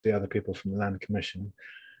the other people from the Land Commission.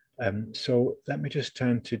 So let me just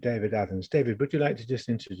turn to David Adams. David, would you like to just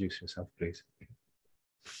introduce yourself, please?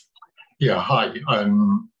 Yeah, hi.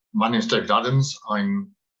 My name is David Adams.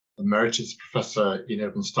 I'm Emeritus Professor in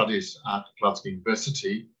Urban Studies at Glasgow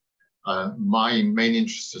University. My main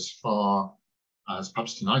interests, as far as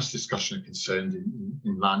perhaps tonight's discussion are concerned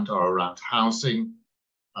in land, are around housing,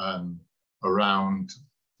 around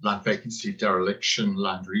land vacancy, dereliction,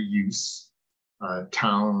 land reuse,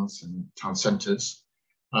 towns and town centres.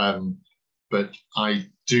 But I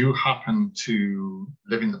do happen to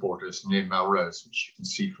live in the Borders near Melrose, which you can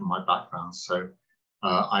see from my background. So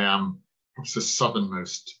I am perhaps the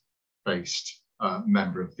southernmost based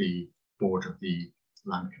member of the board of the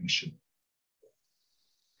Land Commission.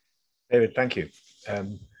 David, thank you.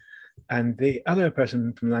 And the other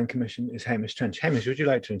person from the Land Commission is Hamish Trench. Hamish, would you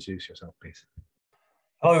like to introduce yourself, please?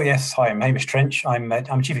 Hello, yes. Hi, I'm Hamish Trench.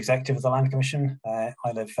 I'm Chief Executive of the Land Commission. I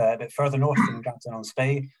live a bit further north in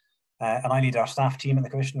Grantown-on-Spey, and I lead our staff team at the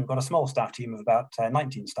Commission. We've got a small staff team of about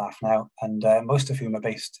 19 staff now, and most of whom are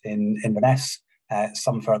based in Inverness,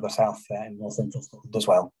 some further south in North Central Scotland as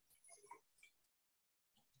well.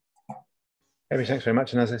 Hamish, thanks very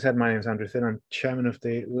much. And as I said, my name is Andrew Thinn. I'm Chairman of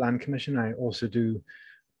the Land Commission. I also do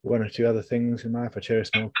one or two other things in life. I chair a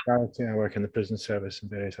small charity. I work in the prison service and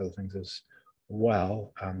various other things as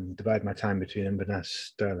well. Divide my time between Inverness,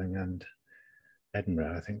 Stirling and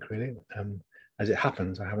Edinburgh, I think, really. As it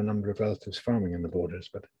happens, I have a number of relatives farming in the Borders,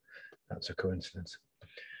 but that's a coincidence.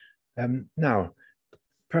 Now,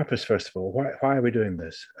 purpose, first of all, why are we doing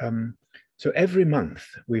this? So every month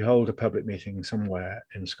we hold a public meeting somewhere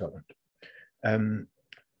in Scotland. And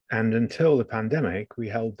until the pandemic, we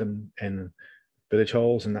held them in village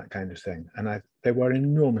halls and that kind of thing. And they were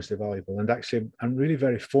enormously valuable and actually and really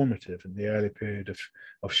very formative in the early period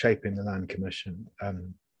of shaping the Land Commission.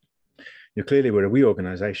 Clearly we're a wee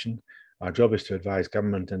organisation. Our job is to advise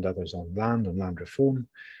government and others on land and land reform.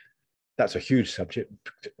 That's a huge subject,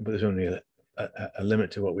 but there's only a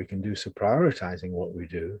limit to what we can do. So prioritising what we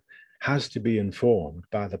do has to be informed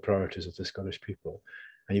by the priorities of the Scottish people.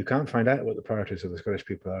 And you can't find out what the priorities of the Scottish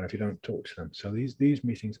people are if you don't talk to them. So these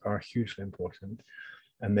meetings are hugely important,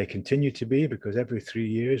 and they continue to be, because every 3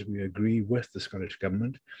 years we agree with the Scottish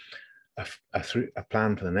Government a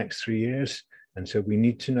plan for the next 3 years. And so we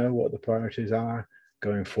need to know what the priorities are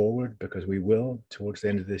going forward, because we will, towards the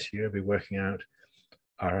end of this year, be working out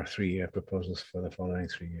our 3-year proposals for the following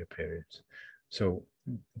 3-year periods. So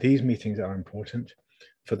these meetings are important.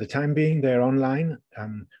 For the time being, they're online,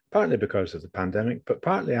 partly because of the pandemic, but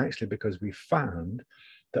partly actually because we found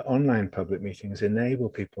that online public meetings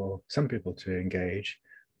enable some people to engage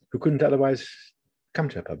who couldn't otherwise come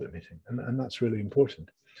to a public meeting, and that's really important.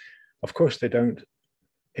 Of course, they don't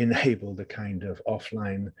enable the kind of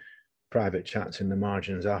offline private chats in the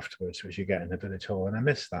margins afterwards, which you get in a village hall, and I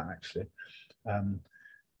miss that actually.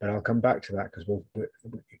 But I'll come back to that because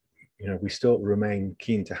we still remain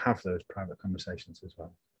keen to have those private conversations as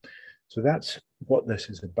well. So that's what this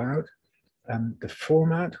is about. The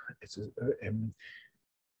format, it's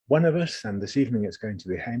one of us, and this evening it's going to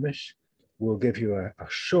be Hamish, will give you a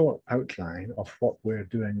short outline of what we're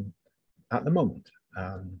doing at the moment.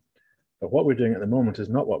 But what we're doing at the moment is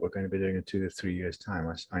not what we're going to be doing in 2 or 3 years'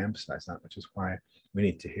 time. I emphasize that, which is why we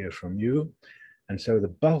need to hear from you. And so the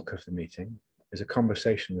bulk of the meeting is a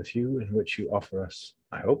conversation with you in which you offer us,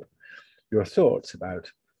 I hope, your thoughts about,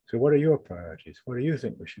 so what are your priorities? What do you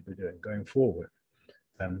think we should be doing going forward?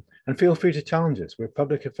 And feel free to challenge us. We're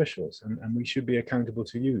public officials and we should be accountable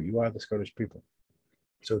to you. You are the Scottish people.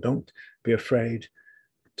 So don't be afraid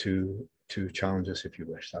to challenge us if you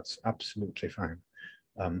wish. That's absolutely fine.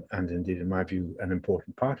 And indeed, in my view, an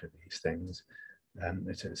important part of these things.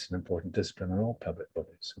 It's an important discipline in all public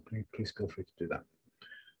bodies. So please feel free to do that.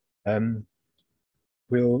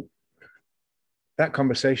 That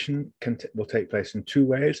conversation will take place in 2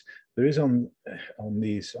 ways. There is on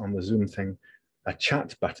the Zoom thing a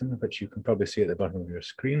chat button, which you can probably see at the bottom of your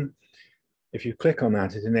screen. If you click on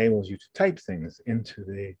that, it enables you to type things into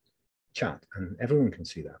the chat, and everyone can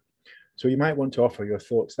see that. So you might want to offer your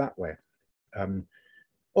thoughts that way,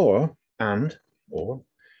 or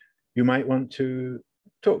you might want to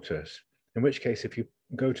talk to us. In which case, if you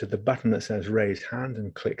go to the button that says "Raise Hand"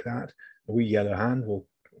 and click that, a wee yellow hand will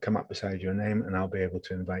come up beside your name, and I'll be able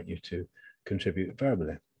to invite you to contribute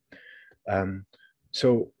verbally.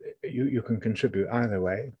 So you can contribute either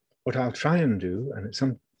way. What I'll try and do, and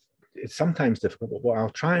it's sometimes difficult, but what I'll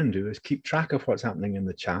try and do is keep track of what's happening in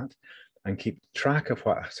the chat and keep track of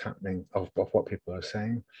what's happening, of what people are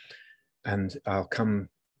saying. And I'll come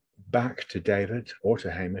back to David or to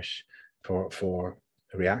Hamish for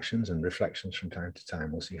reactions and reflections from time to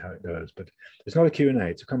time. We'll see how it goes. But it's not a Q&A,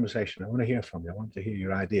 it's a conversation. I want to hear from you. I want to hear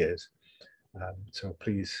your ideas. So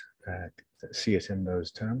please see it in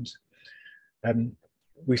those terms.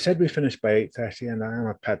 We said we finished by 8:30, and I am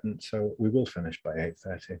a pedant, so we will finish by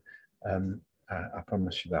 8:30. I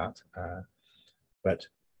promise you that. But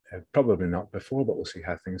probably not before, but we'll see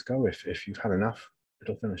how things go. If you've had enough,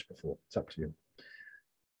 it'll finish before. It's up to you.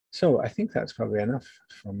 So I think that's probably enough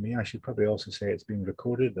from me. I should probably also say it's being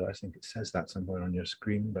recorded, though I think it says that somewhere on your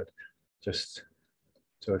screen, but just,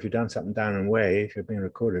 so if you've done something down and wave, you're being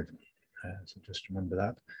recorded. So just remember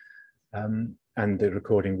that. And the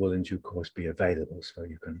recording will in due course be available, so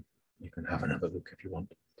you can have another look if you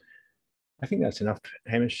want. I think that's enough,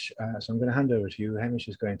 Hamish. So I'm going to hand over to you. Hamish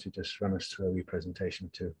is going to just run us through a wee presentation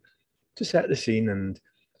to set the scene and,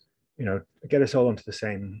 you know, get us all onto the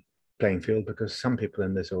same playing field, because some people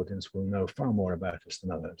in this audience will know far more about us than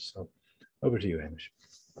others. So over to you, Hamish.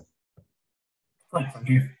 Thank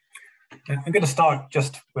you. I'm going to start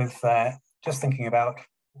just with just thinking about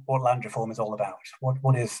what land reform is all about.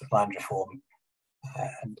 What is land reform?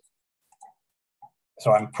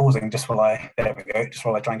 So I'm pausing just while I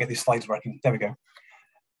try and get these slides working. There we go.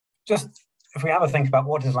 Just if we have a think about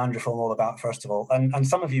what is land reform all about, first of all, and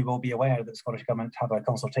some of you will be aware that Scottish Government have a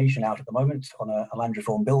consultation out at the moment on a land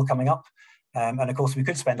reform bill coming up. And of course, we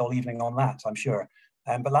could spend all evening on that, I'm sure.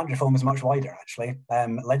 But land reform is much wider, actually.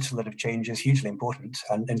 Legislative change is hugely important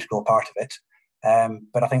and integral part of it.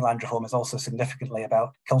 But I think land reform is also significantly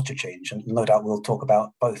about culture change, and no doubt we'll talk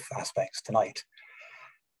about both aspects tonight.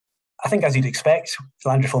 I think, as you'd expect,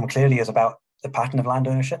 land reform clearly is about the pattern of land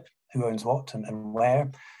ownership, who owns what and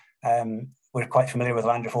where. We're quite familiar with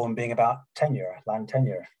land reform being about tenure, land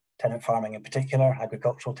tenure, tenant farming in particular,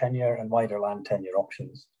 agricultural tenure, and wider land tenure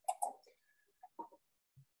options.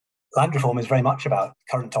 Land reform is very much about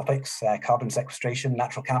current topics, carbon sequestration,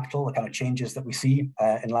 natural capital, the kind of changes that we see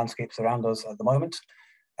in landscapes around us at the moment.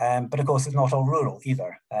 But of course, it's not all rural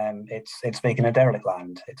either. It's vacant and derelict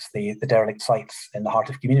land. It's the derelict sites in the heart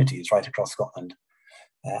of communities right across Scotland.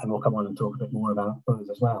 And we'll come on and talk a bit more about those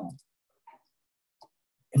as well.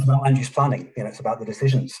 It's about land use planning. You know, it's about the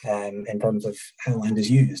decisions in terms of how land is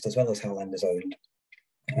used as well as how land is owned.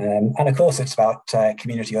 And of course, it's about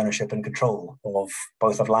community ownership and control of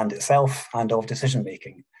both of land itself and of decision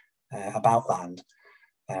making about land.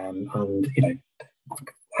 And you know,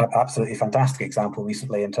 absolutely fantastic example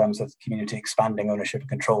recently in terms of community expanding ownership and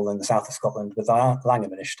control in the south of Scotland with the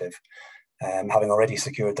Langham Initiative, having already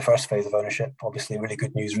secured the first phase of ownership. Obviously, really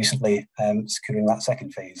good news recently, securing that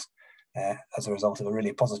second phase as a result of a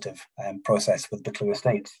really positive process with Buccleuch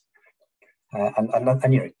Estates.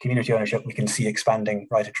 And you know, community ownership we can see expanding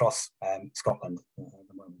right across Scotland at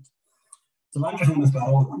the moment. So land reform is about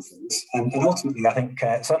all these things, and ultimately I think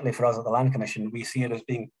certainly for us at the Land Commission we see it as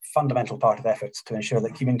being a fundamental part of efforts to ensure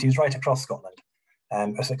that communities right across Scotland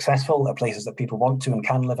are successful, are places that people want to and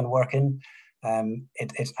can live and work in.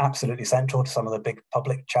 It's absolutely central to some of the big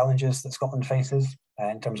public challenges that Scotland faces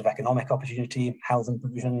in terms of economic opportunity, housing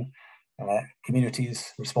provision,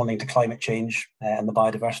 communities responding to climate change and the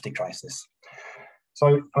biodiversity crisis. So,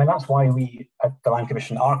 I mean, that's why we at the Land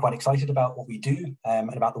Commission are quite excited about what we do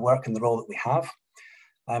and about the work and the role that we have.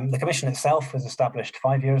 The Commission itself was established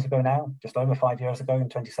 5 years ago now, just over 5 years ago in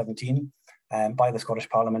 2017, by the Scottish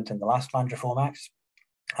Parliament in the last Land Reform Act.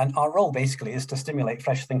 And our role basically is to stimulate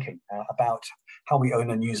fresh thinking about how we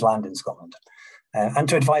own and use land in Scotland. And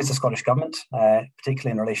to advise the Scottish Government,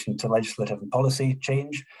 particularly in relation to legislative and policy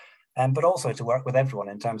change, but also to work with everyone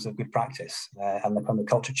in terms of good practice and the kind of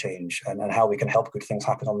culture change and how we can help good things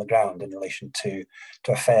happen on the ground in relation to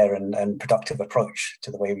a fair and productive approach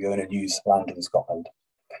to the way we own and use land in Scotland.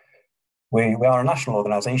 We are a national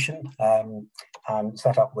organisation and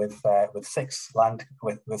set up with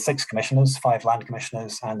six commissioners, 5 land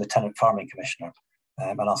commissioners and the tenant farming commissioner.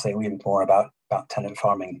 And I'll say even more about tenant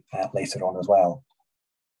farming later on as well.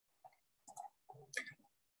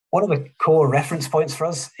 One of the core reference points for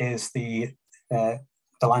us is the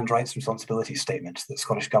Land Rights and Responsibilities Statement that the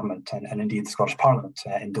Scottish Government and indeed the Scottish Parliament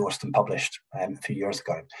endorsed and published a few years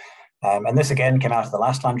ago. And this again came out of the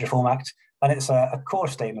last Land Reform Act, and it's a core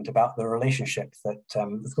statement about the relationship that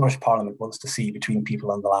the Scottish Parliament wants to see between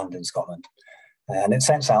people and the land in Scotland. And it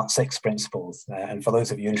sets out 6 principles, and for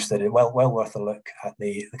those of you interested, it's well worth a look at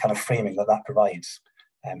the kind of framing that provides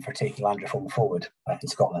for taking land reform forward in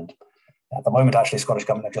Scotland. At the moment, actually, Scottish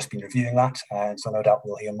Government have just been reviewing that, and so no doubt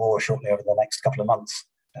we'll hear more shortly over the next couple of months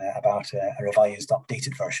about a revised,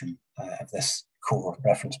 updated version of this core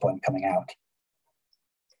reference point coming out.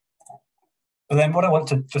 But then what I want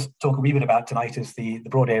to just talk a wee bit about tonight is the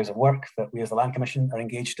broad areas of work that we as the Land Commission are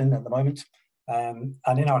engaged in at the moment.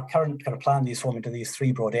 And in our current kind of plan, these form into these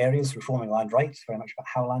three broad areas: reforming land rights, very much about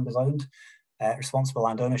how land is owned; responsible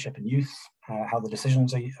land ownership and use, how the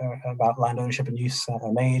decisions about land ownership and use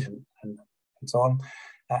are made, and so on.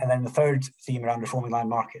 And then the third theme around reforming land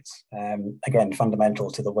markets, again, fundamental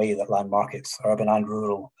to the way that land markets, urban and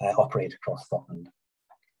rural, operate across Scotland.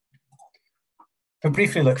 We'll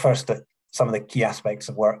briefly look first at some of the key aspects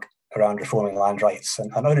of work around reforming land rights and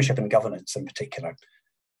ownership and governance in particular.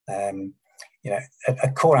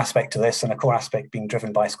 A core aspect to this, and a core aspect being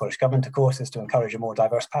driven by Scottish Government, of course, is to encourage a more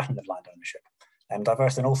diverse pattern of land ownership, and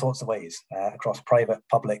diverse in all sorts of ways across private,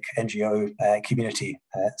 public, NGO, community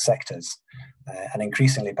sectors, and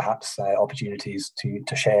increasingly perhaps opportunities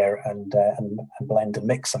to share and blend and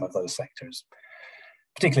mix some of those sectors.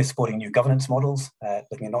 Particularly supporting new governance models,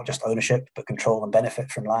 looking at not just ownership, but control and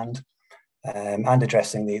benefit from land, and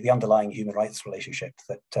addressing the underlying human rights relationship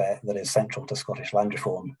that is central to Scottish land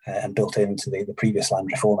reform and built into the previous Land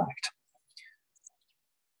Reform Act.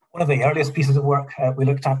 One of the earliest pieces of work we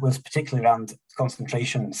looked at was particularly around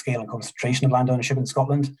concentration, scale and concentration of land ownership in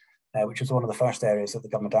Scotland, which was one of the first areas that the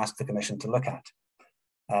government asked the Commission to look at.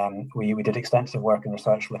 We did extensive work and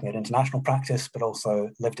research looking at international practice, but also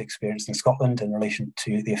lived experience in Scotland in relation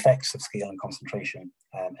to the effects of scale and concentration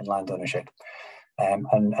in land ownership,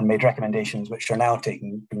 and made recommendations which are now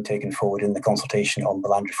being taken forward in the consultation on the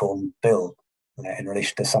Land Reform Bill in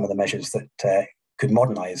relation to some of the measures that could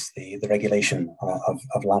modernise the regulation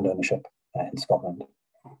of land ownership in Scotland.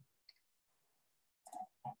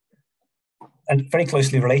 And very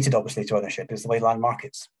closely related, obviously, to ownership is the way land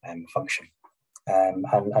markets function. And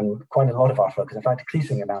quite a lot of our focus, in fact,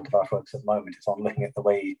 increasing amount of our focus at the moment is on looking at the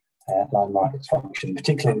way land markets function,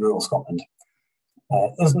 particularly in rural Scotland.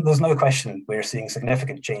 There's no question we're seeing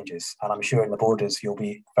significant changes, and I'm sure in the borders you'll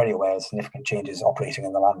be very aware of significant changes operating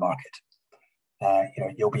in the land market.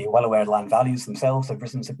 You'll be well aware land values themselves have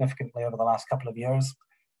risen significantly over the last couple of years.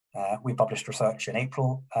 We published research in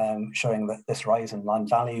April showing that this rise in land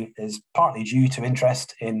value is partly due to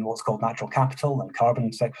interest in what's called natural capital and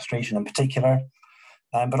carbon sequestration in particular,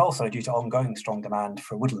 but also due to ongoing strong demand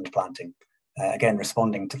for woodland planting, again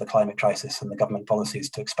responding to the climate crisis and the government policies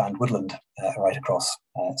to expand woodland right across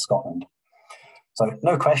Scotland. So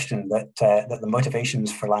no question that the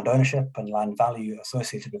motivations for land ownership and land value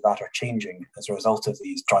associated with that are changing as a result of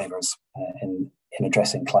these drivers in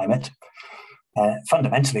addressing climate.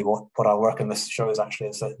 Fundamentally, what our work on this shows actually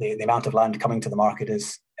is that the amount of land coming to the market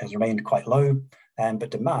has remained quite low,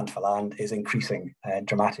 but demand for land is increasing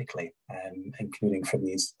dramatically, including from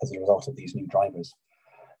these as a result of these new drivers.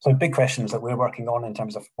 So big questions that we're working on in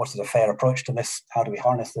terms of what is a fair approach to this, how do we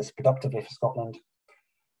harness this productively for Scotland?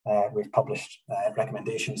 We've published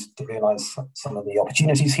recommendations to realise some of the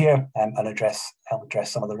opportunities here and help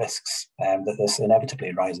address some of the risks that this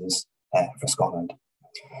inevitably arises for Scotland.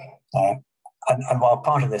 And while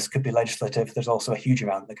part of this could be legislative, there's also a huge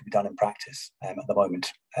amount that could be done in practice at the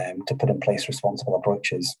moment to put in place responsible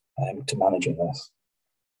approaches to managing this.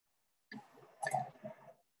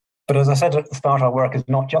 But as I said at the start, our work is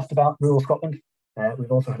not just about rural Scotland.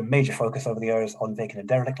 We've also had a major focus over the years on vacant and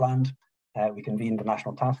derelict land. We convened a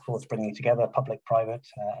national task force bringing together public, private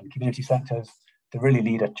and community sectors to really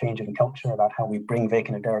lead a change in culture about how we bring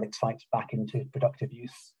vacant and derelict sites back into productive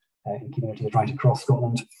use in communities right across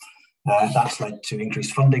Scotland. That's led to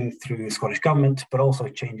increased funding through Scottish Government, but also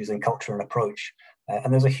changes in culture and approach.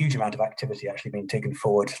 And there's a huge amount of activity actually being taken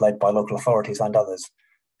forward, led by local authorities and others,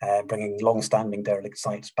 bringing long-standing derelict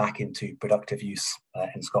sites back into productive use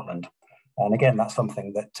in Scotland. And again, that's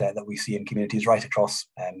something that we see in communities right across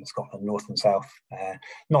Scotland, north and south,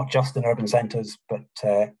 not just in urban centres, but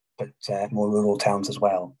more rural towns as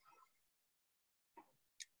well.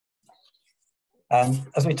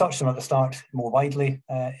 As we touched on at the start, more widely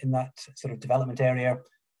in that sort of development area,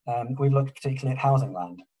 we've looked particularly at housing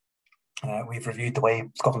land. We've reviewed the way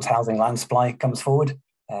Scotland's housing land supply comes forward,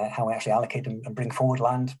 how we actually allocate and bring forward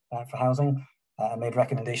land for housing, and made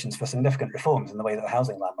recommendations for significant reforms in the way that the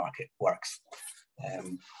housing land market works.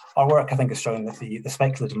 Our work, I think, has shown that the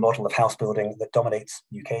speculative model of house building that dominates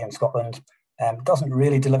UK and Scotland doesn't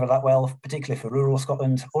really deliver that well, particularly for rural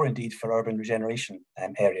Scotland or indeed for urban regeneration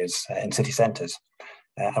areas in city centres.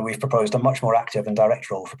 And we've proposed a much more active and direct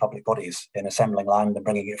role for public bodies in assembling land and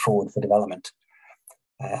bringing it forward for development,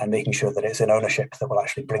 and making sure that it's in ownership that will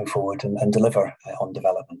actually bring forward and deliver on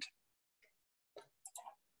development.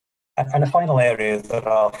 And a final area that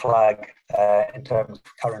I'll flag in terms of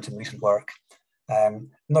current and recent work,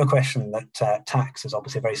 no question that tax is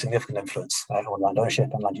obviously a very significant influence on land ownership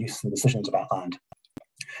and land use and decisions about land.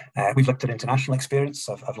 We've looked at international experience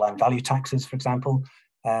of land value taxes, for example,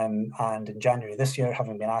 And in January this year,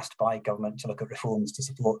 having been asked by government to look at reforms to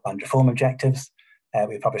support land reform objectives,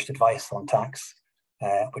 we published advice on tax,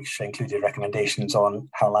 which included recommendations on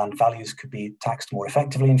how land values could be taxed more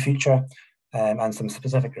effectively in future, and some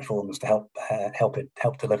specific reforms to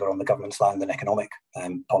help deliver on the government's land and economic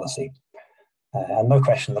policy. And no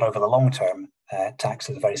question that over the long term, tax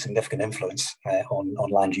has a very significant influence on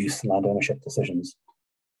land use and land ownership decisions.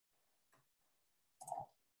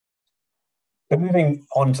 But moving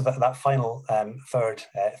on to that final third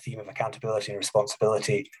theme of accountability and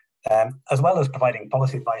responsibility, as well as providing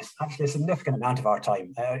policy advice, actually a significant amount of our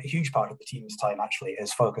time, a huge part of the team's time actually,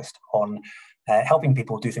 is focused on helping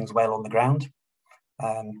people do things well on the ground.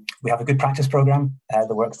 We have a good practice programme that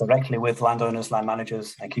works directly with landowners, land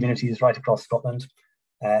managers and communities right across Scotland,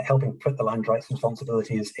 helping put the land rights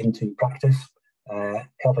responsibilities into practice,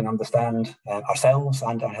 helping understand ourselves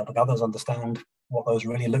and helping others understand what those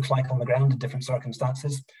really look like on the ground in different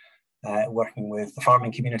circumstances, working with the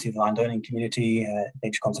farming community, the landowning community,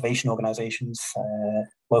 nature conservation organisations,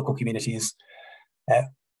 local communities,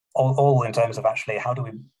 all in terms of actually how do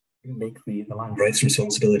we make the land rights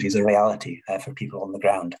responsibilities a reality for people on the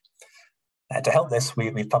ground. To help this,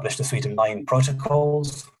 we've published a suite of 9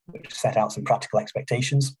 protocols which set out some practical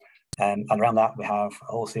expectations, and around that we have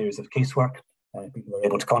a whole series of casework. People are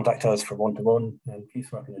able to contact us for one-to-one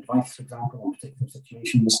casework and advice, for example, on particular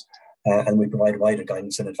situations, and we provide wider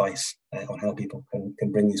guidance and advice on how people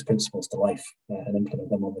can bring these principles to life and implement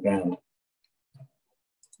them on the ground.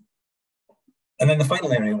 And then the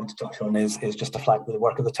final area I want to touch on is just to flag the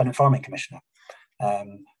work of the Tenant Farming Commissioner,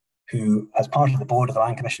 who, as part of the board of the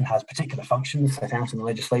Land Commission, has particular functions set out in the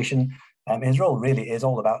legislation. His role really is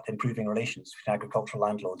all about improving relations between agricultural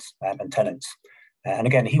landlords and tenants. And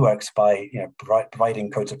again, he works by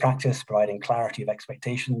providing codes of practice, providing clarity of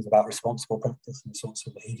expectations about responsible practice and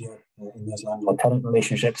responsible behaviour in those landlord-tenant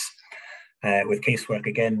relationships. With casework,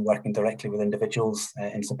 again, working directly with individuals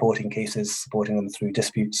in supporting cases, supporting them through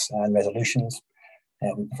disputes and resolutions.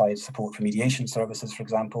 We provide support for mediation services, for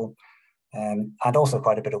example, and also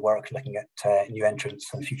quite a bit of work looking at new entrants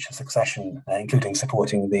and future succession, including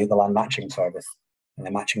supporting the land matching service,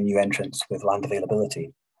 matching new entrants with land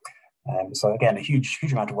availability. So again, a huge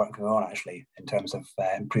amount of work going on actually in terms of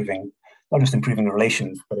improving, not just improving the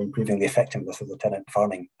relations, but improving the effectiveness of the tenant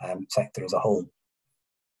farming sector as a whole.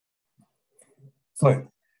 So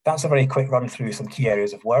that's a very quick run through some key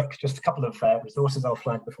areas of work. Just a couple of resources I'll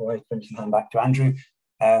flag before I finish and hand back to Andrew.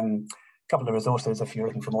 A couple of resources if you're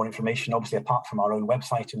looking for more information, obviously apart from our own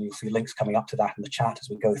website, and you'll see links coming up to that in the chat as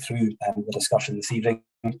we go through the discussion this evening.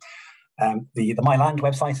 The My Land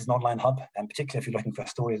website is an online hub, and particularly if you're looking for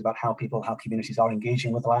stories about how communities are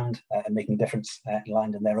engaging with land and making a difference in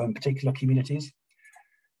land in their own particular communities.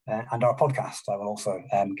 And our podcast, I will also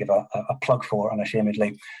give a plug for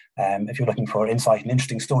unashamedly, if you're looking for insight and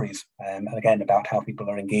interesting stories, and again about how people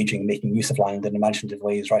are engaging, making use of land in imaginative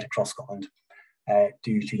ways right across Scotland,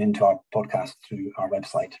 do tune into our podcast through our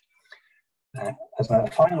website. As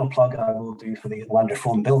a final plug I will do for the Land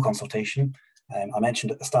Reform Bill consultation, I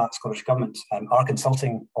mentioned at the start Scottish Government are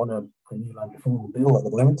consulting on a new Land Reform Bill at the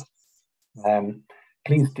moment.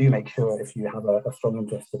 Please do make sure, if you have a strong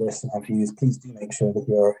interest in this and have views, please do make sure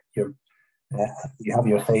that you have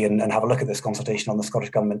your say and have a look at this consultation on the Scottish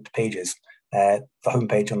Government pages. The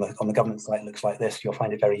homepage on the Government site looks like this. You'll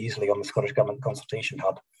find it very easily on the Scottish Government Consultation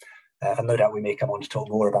Hub. And no doubt we may come on to talk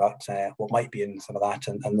more about what might be in some of that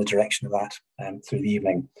and the direction of that through the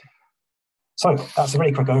evening. So that's a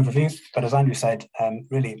very quick overview, but as Andrew said,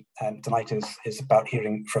 really tonight is about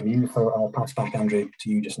hearing from you, so I'll pass back, Andrew, to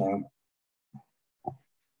you just now.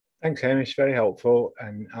 Thanks, Hamish. Very helpful.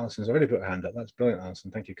 And Alison's already put her hand up. That's brilliant,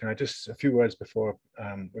 Alison. Thank you. Can I just a few words before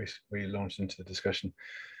we launch into the discussion?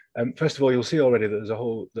 First of all, you'll see already that there's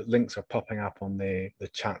that links are popping up on the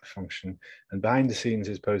chat function, and behind the scenes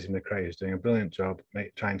is Posy McRae, who's doing a brilliant job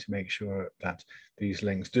trying to make sure that these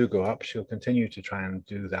links do go up. She'll continue to try and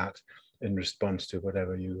do that in response to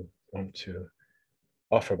whatever you want to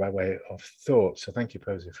offer by way of thought. So thank you,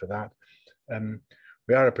 Posy, for that.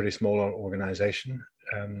 We are a pretty small organisation.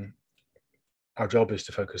 Our job is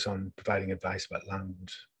to focus on providing advice about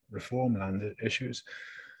land reform, land issues.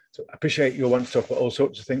 So I appreciate you'll want to talk about all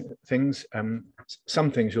sorts of things.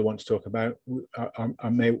 Some things you'll want to talk about,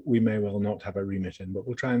 we may well not have a remit in, but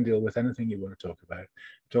we'll try and deal with anything you want to talk about.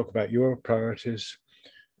 Talk about your priorities,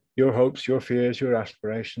 your hopes, your fears, your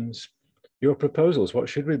aspirations, your proposals. What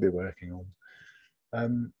should we be working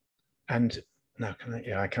on? And now,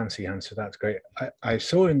 I can see hands, so that's great. I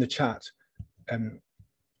saw in the chat,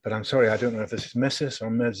 but I'm sorry, I don't know if this is Mrs. or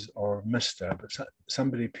Ms. or Mr., but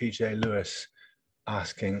somebody, PJ Lewis,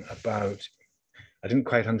 asking about I didn't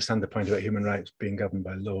quite understand the point about human rights being governed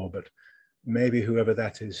by law, but maybe whoever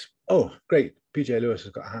that is. Oh, great. PJ Lewis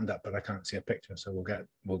has got a hand up, but I can't see a picture, so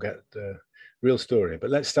we'll get the real story.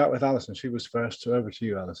 But let's start with Alison. She was first, so over to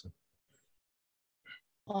you, Alison.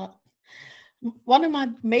 One of my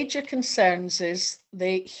major concerns is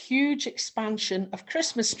the huge expansion of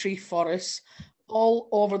Christmas tree forests all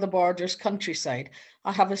over the Borders countryside.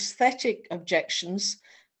 I have aesthetic objections.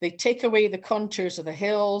 They take away the contours of the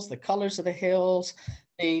hills, the colours of the hills,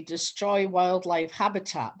 they destroy wildlife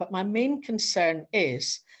habitat. But my main concern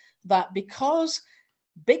is that because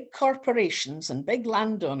big corporations and big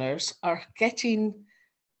landowners are getting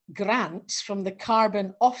grants from the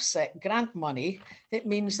carbon offset grant money, it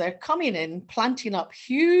means they're coming in, planting up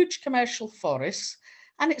huge commercial forests,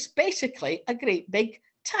 and it's basically a great big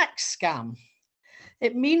tax scam.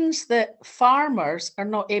 It means that farmers are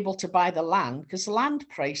not able to buy the land because land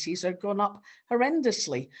prices are going up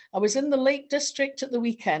horrendously. I was in the Lake District at the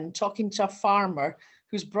weekend talking to a farmer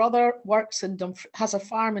whose brother works in has a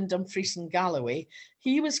farm in Dumfries and Galloway.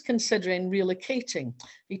 He was considering relocating.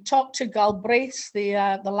 He talked to Galbraith,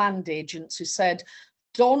 the land agents, who said,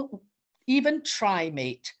 "Don't even try,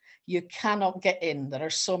 mate. You cannot get in. There are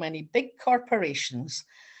so many big corporations."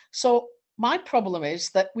 So my problem is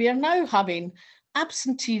that we are now having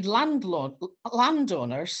absentee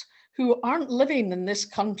landowners who aren't living in this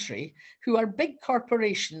country, who are big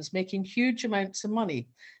corporations making huge amounts of money.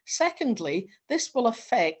 Secondly, this will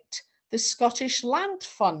affect the Scottish land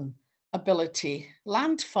fund ability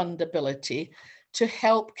to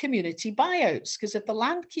help community buyouts, because if the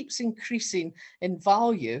land keeps increasing in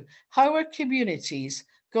value, how are communities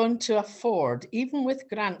going to afford, even with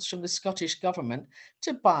grants from the Scottish government,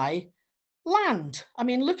 to buy land? I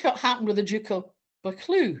mean, look what happened with the Duke of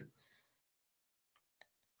Buccleuch.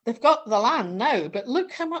 They've got the land now, but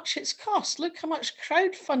look how much it's cost. Look how much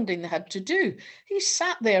crowdfunding they had to do. He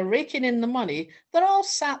sat there raking in the money. They're all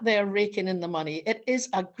sat there raking in the money. It is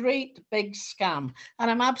a great big scam, and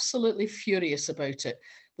I'm absolutely furious about it.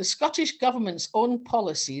 The Scottish government's own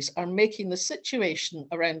policies are making the situation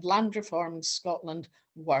around land reform in Scotland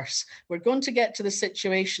worse. We're going to get to the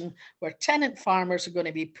situation where tenant farmers are going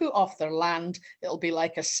to be put off their land. It'll be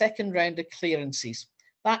like a second round of clearances.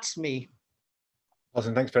 That's me.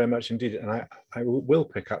 Alison, thanks very much indeed. And I will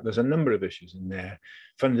pick up, there's a number of issues in there,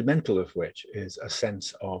 fundamental of which is a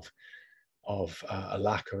sense of a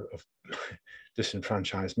lack of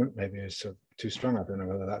disenfranchisement. Maybe it's too strong. I don't know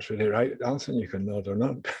whether that's really right. Alison, you can nod or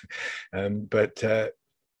not.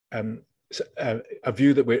 A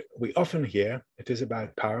view that we often hear, it is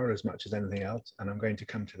about power as much as anything else, and I'm going to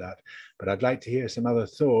come to that. But I'd like to hear some other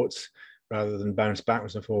thoughts rather than bounce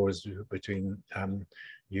backwards and forwards between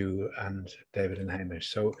you and David and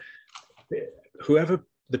Hamish. So whoever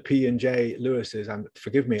the P and J Lewis is,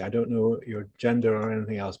 forgive me, I don't know your gender or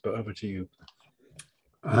anything else, but over to you.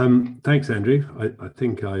 Thanks, Andrew. I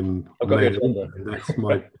think I'm male, and that's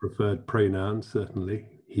my preferred pronoun, certainly,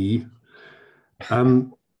 he.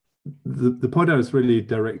 The point I was really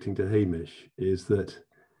directing to Hamish is that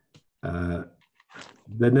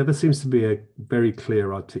there never seems to be a very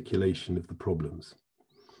clear articulation of the problems.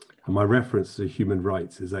 And my reference to human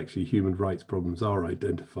rights is actually human rights problems are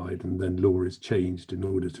identified and then law is changed in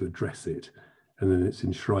order to address it. And then it's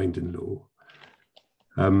enshrined in law.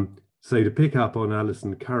 So to pick up on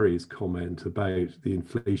Alison Curry's comment about the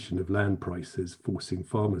inflation of land prices forcing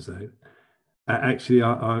farmers out, actually,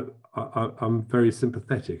 I'm very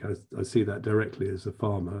sympathetic. I see that directly as a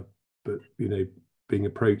farmer, but being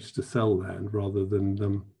approached to sell land rather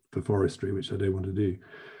than for forestry, which I don't want to do.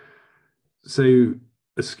 So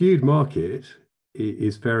a skewed market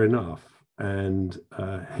is fair enough, and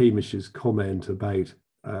Hamish's comment about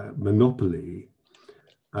monopoly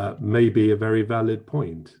may be a very valid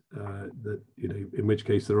point. That in which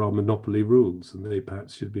case there are monopoly rules, and they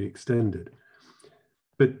perhaps should be extended.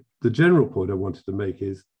 But the general point I wanted to make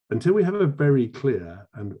is, until we have a very clear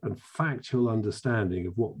and factual understanding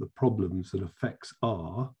of what the problems and effects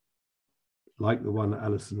are, like the one that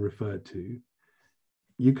Alison referred to,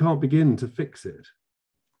 you can't begin to fix it.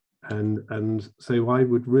 And so I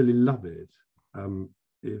would really love it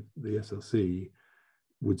if the SLC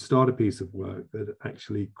would start a piece of work that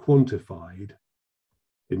actually quantified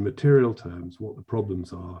in material terms what the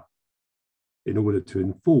problems are in order to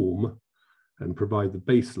inform and provide the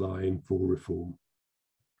baseline for reform.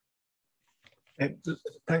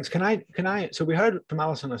 Thanks. Can I? So we heard from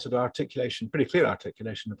Alison a sort of articulation, pretty clear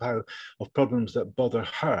articulation of problems that bother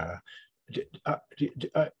her.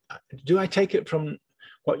 Do I take it from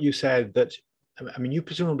what you said that, I mean, you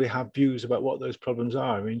presumably have views about what those problems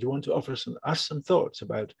are. I mean, do you want to offer us some thoughts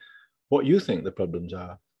about what you think the problems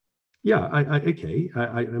are? Yeah, okay.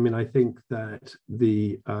 I mean, I think that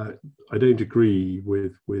I don't agree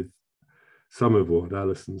with some of what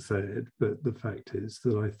Alison said, but the fact is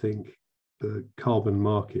that I think the carbon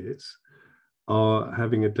markets are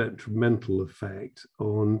having a detrimental effect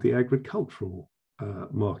on the agricultural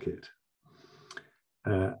market,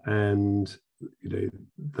 and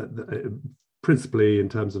principally in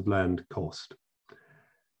terms of land cost.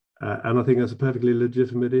 And I think that's a perfectly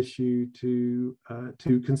legitimate issue to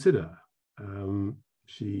consider.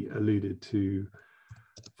 She alluded to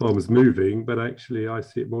farmers moving, but actually I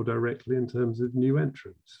see it more directly in terms of new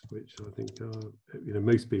entrants, which I think are,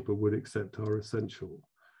 most people would accept are essential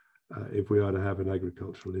if we are to have an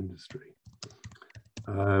agricultural industry.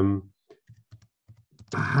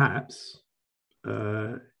 Perhaps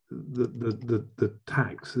the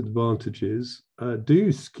tax advantages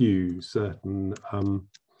do skew certain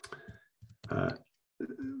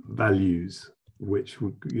values, which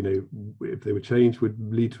would, if they were changed, would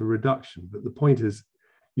lead to a reduction. But the point is,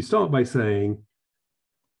 you start by saying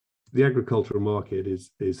the agricultural market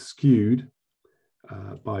is skewed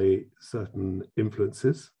by certain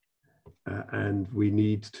influences, and we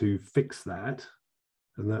need to fix that.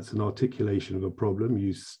 And that's an articulation of a problem.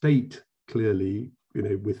 You state clearly,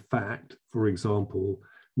 with fact, for example,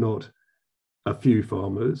 not a few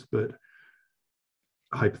farmers, but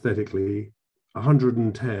hypothetically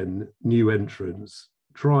 110 new entrants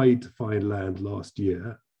tried to find land last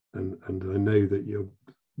year, and I know that your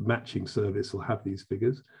matching service will have these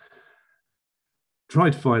figures,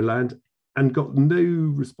 tried to find land and got no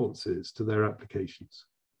responses to their applications.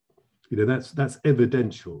 That's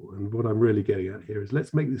evidential, and what I'm really getting at here is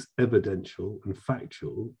let's make this evidential and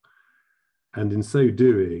factual, and in so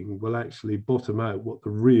doing we'll actually bottom out what the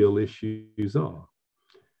real issues are.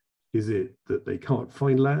 Is it that they can't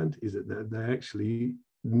find land? Is it that they're actually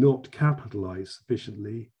not capitalized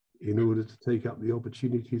sufficiently in order to take up the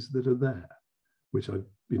opportunities that are there, which I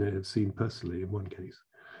have seen personally in one case?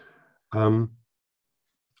 I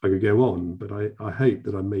could go on, but I hope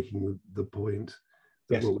that I'm making the point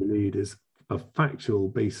that what we need is a factual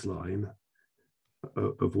baseline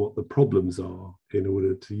of what the problems are in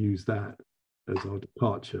order to use that as our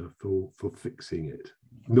departure for fixing it,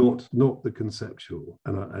 not the conceptual.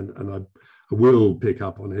 And I will pick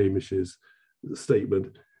up on Hamish's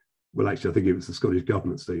statement. Well, actually, I think it was the Scottish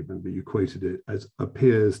Government statement, but you quoted it as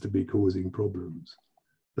appears to be causing problems.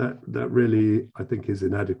 That really, I think, is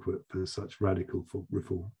inadequate for such radical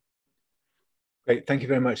reform. Great, thank you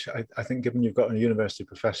very much. I think given you've got a university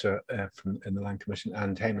professor in the Land Commission,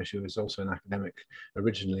 and Hamish, who is also an academic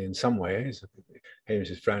originally in some ways, Hamish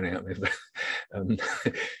is frowning at me, but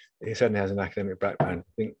he certainly has an academic background.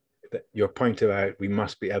 I think that your point about we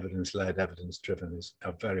must be evidence-led, evidence-driven is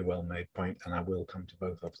a very well-made point, and I will come to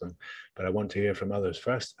both of them. But I want to hear from others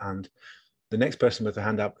first. And the next person with the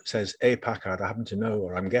hand up says A. Packard. I happen to know,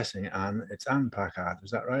 or I'm guessing, Anne. It's Anne Packard. Is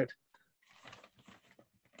that right?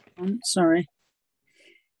 I'm sorry.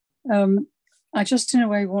 I just in a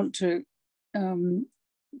way want to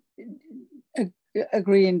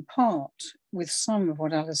agree in part with some of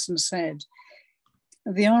what Alison said.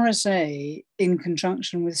 The RSA, in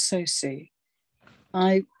conjunction with SOCI,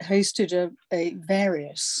 I hosted a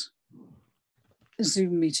various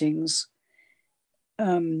Zoom meetings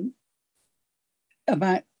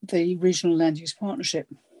about the Regional Land Use Partnership.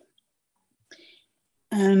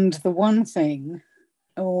 And the one thing,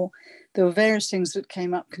 or there were various things that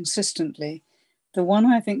came up consistently. The one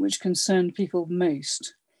I think which concerned people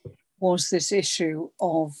most was this issue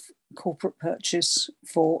of corporate purchase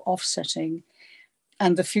for offsetting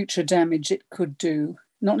and the future damage it could do,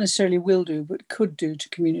 not necessarily will do, but could do to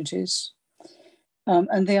communities,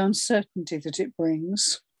 and the uncertainty that it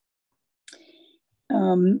brings.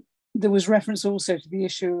 There was reference also to the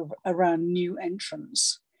issue around new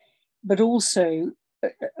entrants, but also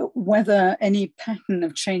whether any pattern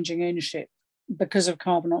of changing ownership because of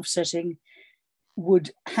carbon offsetting would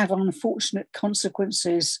have unfortunate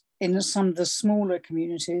consequences in some of the smaller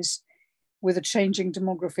communities with a changing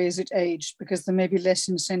demography as it aged, because there may be less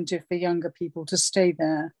incentive for younger people to stay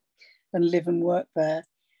there and live and work there.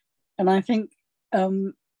 And I think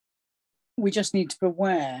we just need to be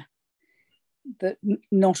aware that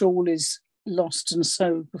not all is lost and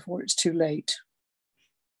sold before it's too late.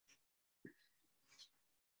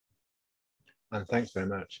 And thanks very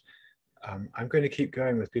much. I'm going to keep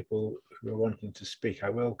going with people who are wanting to speak. I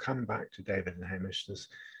will come back to David and Hamish. There's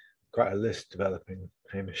quite a list developing,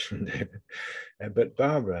 Hamish and David. But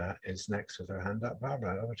Barbara is next with her hand up.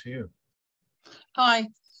 Barbara, over to you. Hi,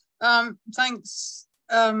 thanks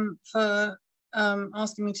for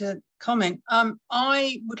asking me to comment.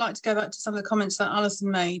 I would like to go back to some of the comments that Alison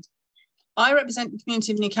made. I represent the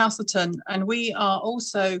community of Newcastleton, and we are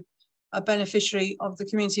also a beneficiary of the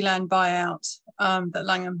community land buyout that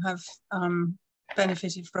Langham have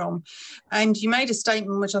benefited from. And you made a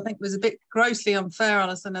statement which I think was a bit grossly unfair,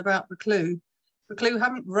 Alison, about Buccleuch. Buccleuch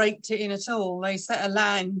haven't raked it in at all. They set a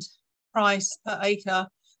land price per acre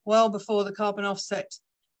well before the carbon offset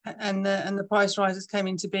and the price rises came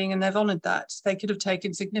into being, and they've honoured that. They could have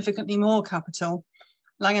taken significantly more capital.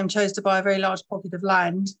 Langham chose to buy a very large pocket of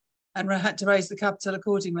land and had to raise the capital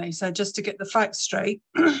accordingly. So just to get the facts straight,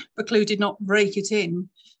 Buccleuch did not rake it in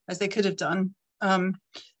as they could have done.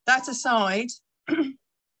 That aside,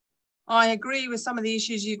 I agree with some of the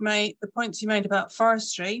issues you've made, the points you made about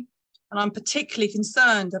forestry, and I'm particularly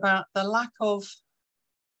concerned about the lack of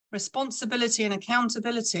responsibility and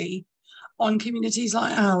accountability on communities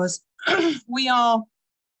like ours. We are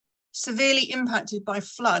severely impacted by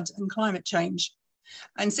flood and climate change.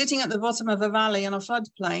 And sitting at the bottom of a valley on a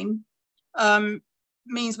floodplain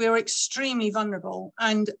means we are extremely vulnerable.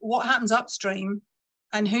 And what happens upstream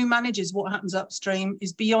and who manages what happens upstream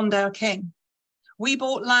is beyond our ken. We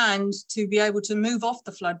bought land to be able to move off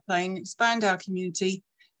the floodplain, expand our community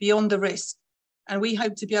beyond the risk. And we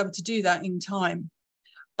hope to be able to do that in time.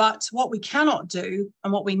 But what we cannot do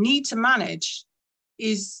and what we need to manage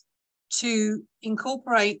is to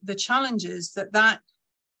incorporate the challenges that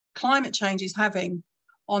climate change is having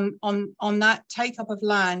on that take up of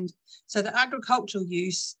land. So the agricultural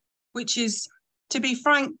use, which is, to be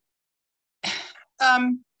frank,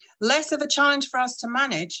 less of a challenge for us to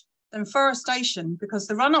manage than forestation, because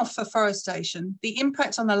the runoff for forestation, the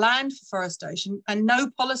impact on the land for forestation, and no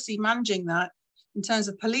policy managing that in terms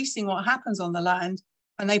of policing what happens on the land,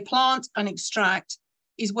 and they plant and extract,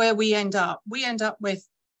 is where we end up. We end up with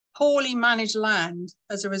poorly managed land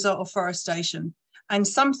as a result of forestation. And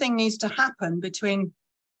something needs to happen between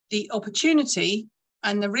the opportunity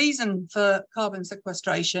and the reason for carbon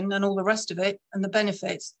sequestration and all the rest of it, and the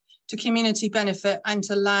benefits to community benefit and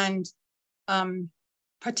to land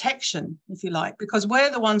protection, if you like, because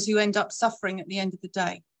we're the ones who end up suffering at the end of the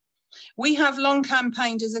day. We have long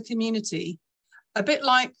campaigned as a community, a bit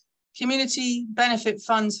like community benefit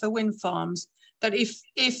funds for wind farms, that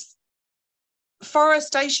if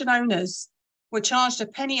forestation owners were charged a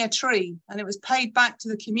penny a tree and it was paid back to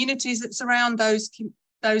the communities that surround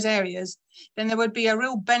those areas, then there would be a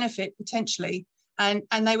real benefit potentially, and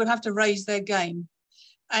they would have to raise their game.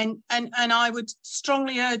 And I would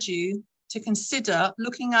strongly urge you to consider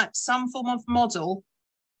looking at some form of model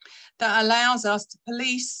that allows us to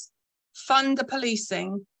fund the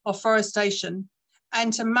policing of forestation,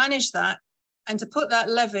 and to manage that and to put that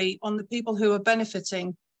levy on the people who are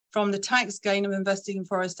benefiting from the tax gain of investing in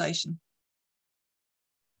forestation.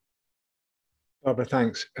 Barbara,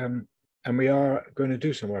 thanks. And we are going to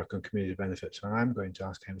do some work on community benefits, and I'm going to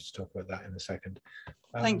ask him to talk about that in a second.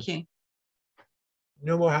 Thank you.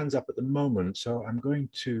 No more hands up at the moment, so I'm going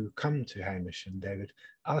to come to Hamish and David.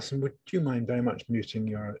 Alison, would you mind very much muting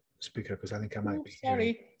your speaker, because I think I might be sorry.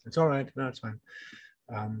 hearing. It's all right. No, it's fine.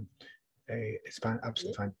 It's fine,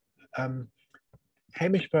 absolutely fine.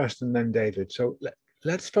 Hamish first and then David. So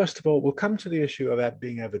let's first of all, we'll come to the issue of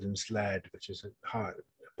being evidence-led, which is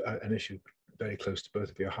an issue very close to both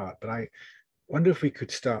of your heart. But I wonder if we could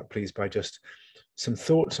start, please, by just some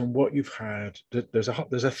thoughts on what you've heard. There's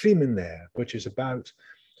a theme in there, which is about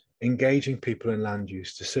engaging people in land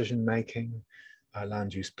use decision-making,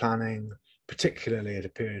 land use planning, particularly at a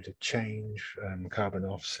period of change, carbon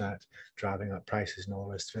offset, driving up prices and all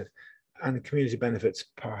the rest of it. And community benefits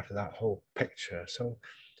part of that whole picture. So,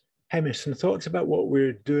 Hamish, some thoughts about what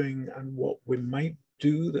we're doing and what we might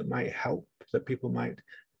do that might help, that people might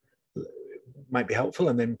be helpful,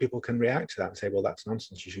 and then people can react to that and say, well, that's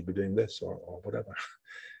nonsense, you should be doing this, or whatever.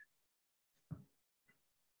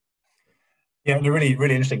 Yeah, and really,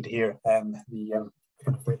 really interesting to hear the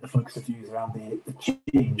focus of views around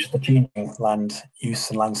the changing land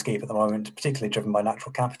use and landscape at the moment, particularly driven by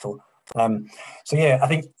natural capital. So yeah, I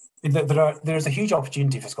think there's a huge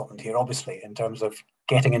opportunity for Scotland here, obviously, in terms of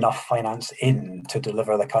getting enough finance in to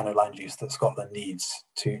deliver the kind of land use that Scotland needs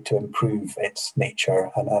to improve its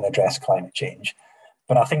nature and address climate change.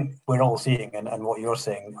 But I think we're all seeing, and what you're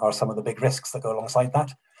saying are some of the big risks that go alongside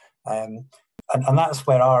that. And that's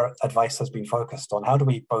where our advice has been focused on. How do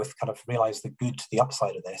we both kind of realise the good, the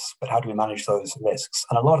upside of this, but how do we manage those risks?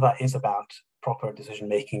 And a lot of that is about proper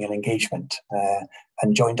decision-making and engagement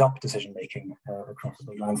and joined-up decision-making across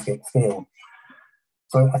the landscape scale.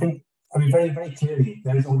 So I think, very, very clearly,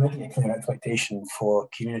 there is already a clear expectation for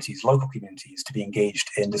communities, local communities, to be engaged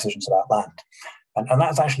in decisions about land. And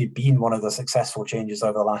that's actually been one of the successful changes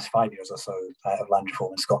over the last 5 years or so of land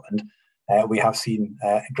reform in Scotland. we have seen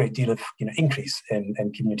a great deal of increase in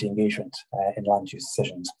community engagement in land use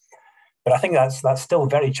decisions. But I think that's still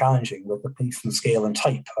very challenging with the pace and scale and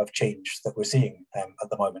type of change that we're seeing at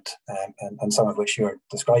the moment, and some of which you're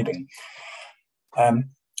describing.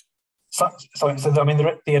 So I mean,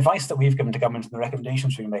 the advice that we've given to government and the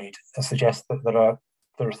recommendations we made suggest that there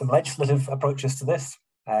are some legislative approaches to this,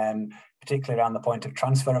 particularly around the point of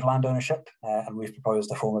transfer of land ownership, and we've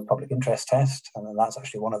proposed a form of public interest test, and that's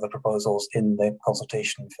actually one of the proposals in the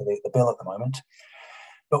consultation for the bill at the moment.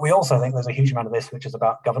 But we also think there's a huge amount of this which is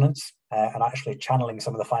about governance and actually channeling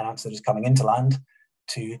some of the finance that is coming into land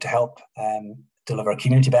to help deliver a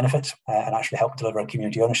community benefit and actually help deliver a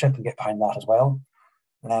community ownership and get behind that as well.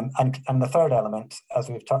 And the third element, as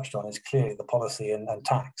we've touched on, is clearly the policy and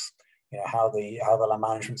tax. How the land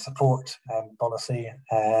management support policy,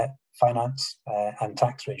 finance and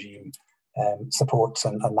tax regime supports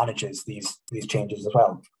and manages these changes as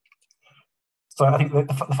well. So I think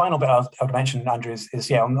the final bit I would mention, Andrew,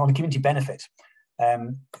 is on the community benefit.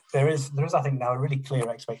 There is I think now a really clear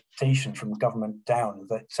expectation from government down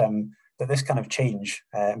that this kind of change,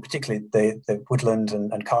 particularly the woodland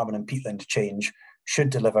and carbon and peatland change, should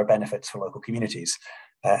deliver benefits for local communities.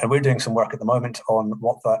 And we're doing some work at the moment on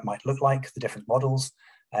what that might look like, the different models.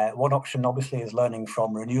 One option, obviously, is learning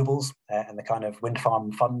from renewables and the kind of wind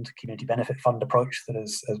farm fund, community benefit fund approach that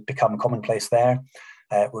has become commonplace there.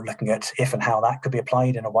 We're looking at if and how that could be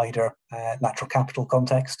applied in a wider natural capital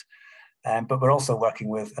context. But we're also working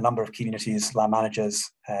with a number of communities, land managers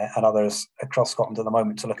and others across Scotland at the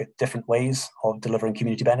moment to look at different ways of delivering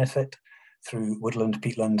community benefit through woodland,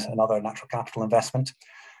 peatland and other natural capital investment.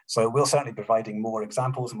 So we'll certainly be providing more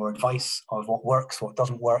examples and more advice of what works, what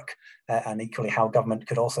doesn't work, and equally how government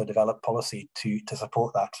could also develop policy to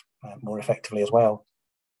support that more effectively as well.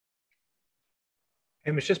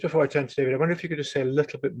 Hamish, just before I turn to David, I wonder if you could just say a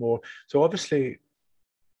little bit more. So obviously,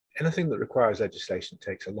 anything that requires legislation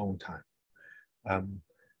takes a long time.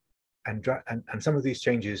 And some of these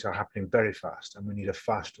changes are happening very fast, and we need a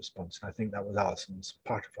fast response. And I think that was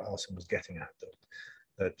part of what Alison was getting at,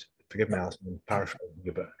 that forgive me, Alison, I'm paraphrasing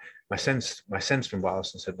you, but my sense from what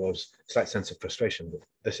Alison said was a slight sense of frustration that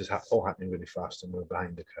this is all happening really fast and we're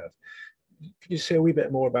behind the curve. Could you say a wee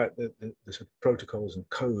bit more about the sort of protocols and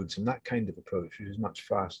codes and that kind of approach, which is much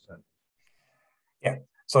faster? Yeah.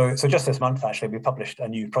 So just this month, actually, we published a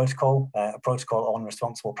new protocol, a protocol on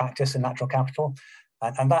responsible practice in natural capital.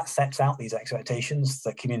 And that sets out these expectations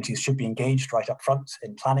that communities should be engaged right up front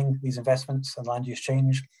in planning these investments and land use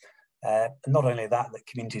change. And not only that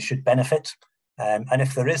communities should benefit, and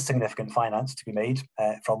if there is significant finance to be made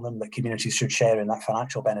from them, that communities should share in that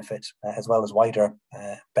financial benefit as well as wider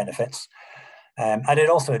benefits. And it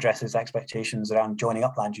also addresses expectations around joining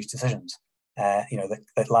up land use decisions.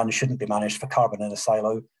 That land shouldn't be managed for carbon in a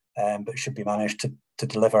silo, but should be managed to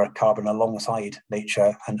deliver carbon alongside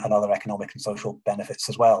nature and other economic and social benefits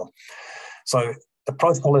as well. So the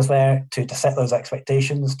protocol is there to set those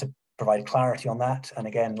expectations, to provide clarity on that. And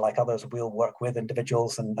again, like others, we'll work with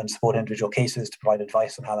individuals and support individual cases to provide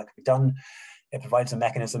advice on how that can be done. It provides a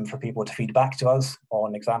mechanism for people to feed back to us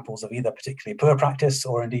on examples of either particularly poor practice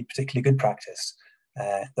or indeed particularly good practice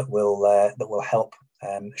that will help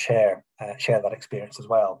share that experience as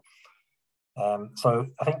well. So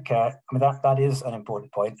I think that is an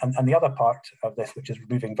important point. And the other part of this, which is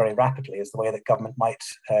moving very rapidly, is the way that government might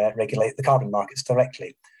regulate the carbon markets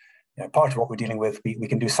directly. Part of what we're dealing with, we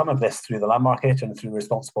can do some of this through the land market and through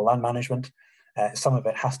responsible land management. Some of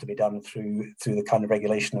it has to be done through the kind of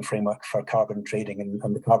regulation and framework for carbon trading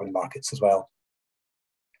and the carbon markets as well.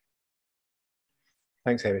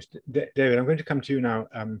 Thanks, Hamish. David, I'm going to come to you now.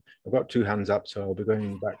 I've got two hands up, so I'll be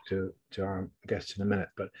going back to our guests in a minute.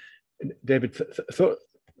 But David,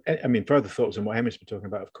 further thoughts on what Hamish was talking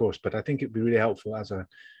about, of course, but I think it'd be really helpful as a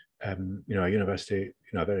university,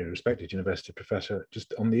 a very respected university professor,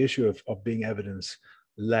 just on the issue of being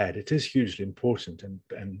evidence-led. It is hugely important,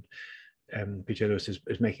 and Peter Lewis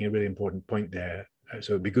is making a really important point there.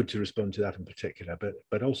 So it'd be good to respond to that in particular,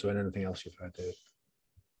 but also in anything else you've heard, David.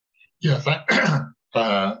 Yeah,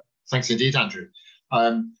 thanks indeed, Andrew.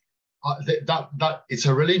 That it's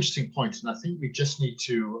a really interesting point, and I think we just need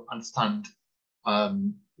to understand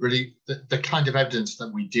really the kind of evidence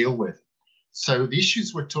that we deal with. So the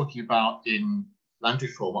issues we're talking about in land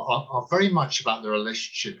reform are very much about the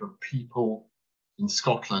relationship of people in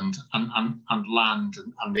Scotland and land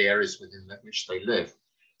and the areas within which they live.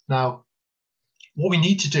 Now, what we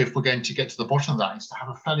need to do if we're going to get to the bottom of that is to have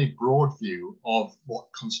a fairly broad view of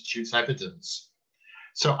what constitutes evidence.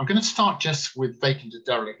 So I'm going to start just with vacant and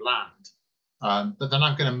derelict land, but then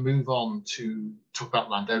I'm going to move on to talk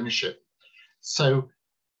about land ownership. So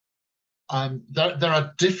there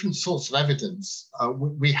are different sorts of evidence.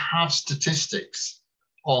 We have statistics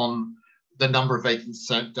on the number of vacant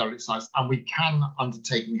derelict sites, and we have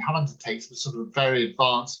undertaken some sort of very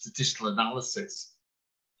advanced statistical analysis.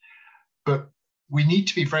 But we need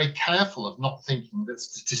to be very careful of not thinking that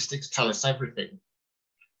statistics tell us everything,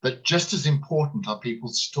 that just as important are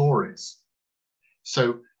people's stories.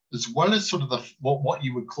 So as well as sort of what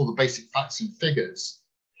you would call the basic facts and figures,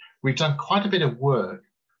 we've done quite a bit of work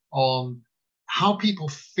on how people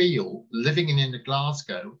feel living in Inner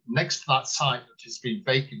Glasgow next to that site that has been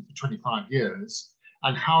vacant for 25 years,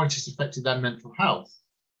 and how it has affected their mental health.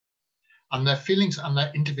 And their feelings and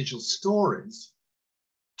their individual stories,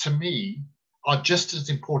 to me, are just as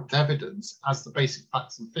important evidence as the basic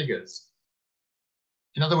facts and figures.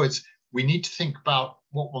 In other words, we need to think about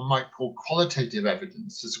what one might call qualitative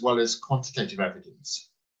evidence as well as quantitative evidence.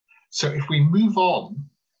 So if we move on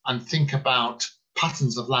and think about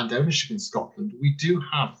patterns of land ownership in Scotland, we do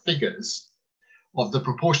have figures of the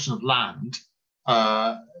proportion of land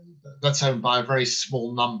that's owned by a very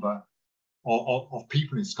small number of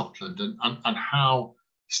people in Scotland, and how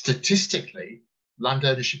statistically land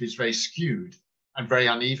ownership is very skewed and very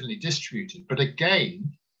unevenly distributed. But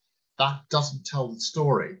again, that doesn't tell the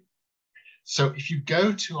story. So if you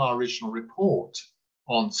go to our original report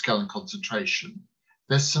on scale and concentration,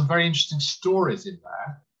 there's some very interesting stories in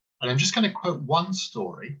there. And I'm just going to quote one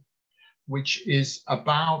story, which is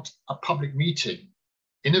about a public meeting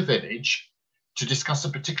in a village to discuss a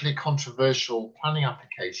particularly controversial planning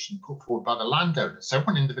application put forward by the landowner. So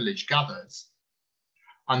everyone in the village gathers,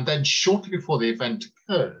 and then shortly before the event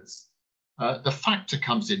occurs, the factor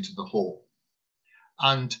comes into the hall.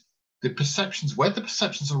 And the perceptions, whether the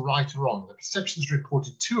perceptions are right or wrong, the perceptions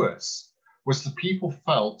reported to us was the people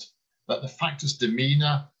felt that the factor's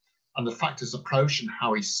demeanour and the factor's approach and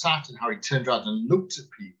how he sat and how he turned around and looked at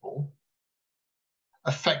people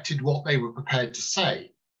affected what they were prepared to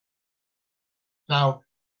say. Now,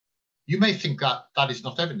 you may think that that is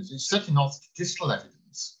not evidence. It's certainly not statistical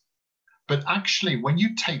evidence. But actually, when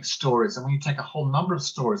you take stories and when you take a whole number of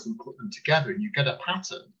stories and put them together and you get a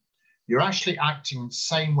pattern, you're actually acting the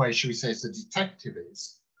same way, should we say, as the detective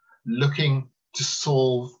is, looking to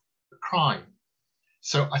solve the crime.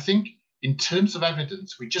 So I think in terms of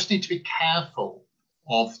evidence, we just need to be careful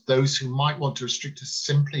of those who might want to restrict us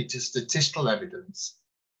simply to statistical evidence.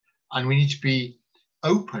 And we need to be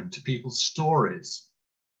open to people's stories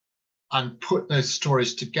and put those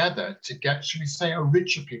stories together to get, should we say, a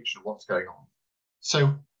richer picture of what's going on.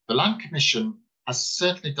 So the Land Commission has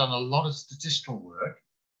certainly done a lot of statistical work,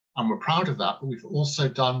 and we're proud of that, but we've also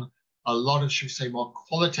done a lot of, should we say, more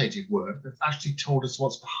qualitative work that's actually told us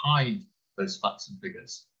what's behind those facts and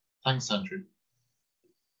figures. Thanks, Andrew.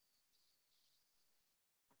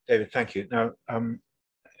 David, thank you. Now,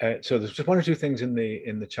 so there's just one or two things in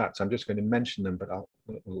the chat, so I'm just going to mention them, but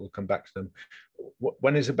we'll come back to them.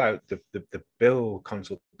 One is about the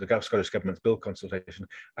Scottish Government's bill consultation.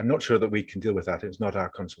 I'm not sure that we can deal with that. It's not our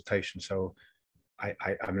consultation, so I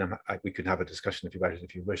mean, we can have a discussion about it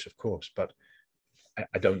if you wish, of course, but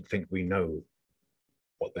I don't think we know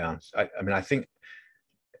what the answer. I mean, I think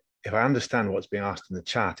if I understand what's being asked in the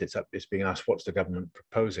chat, it's being asked what's the government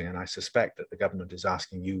proposing, and I suspect that the government is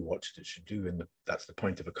asking you what it should do, and that's the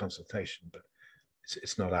point of a consultation, but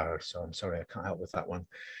it's not ours, so I'm sorry, I can't help with that one.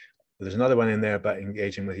 But there's another one in there about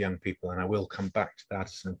engaging with young people, and I will come back to that.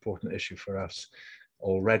 It's an important issue for us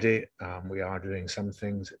already. We are doing some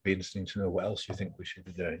things. It'd be interesting to know what else you think we should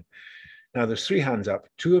be doing. Now, there's 3 hands up.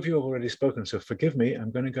 2 of you have already spoken, so forgive me.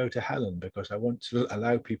 I'm going to go to Helen because I want to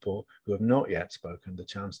allow people who have not yet spoken the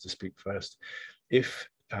chance to speak first. If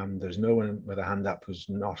there's no one with a hand up who's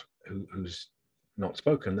not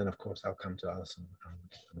spoken, then of course I'll come to Alison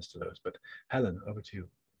and Mr. Lewis. But Helen, over to you.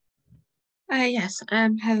 Yes,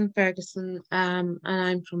 I'm Helen Ferguson, and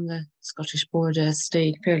I'm from the Scottish Border,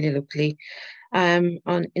 staying fairly locally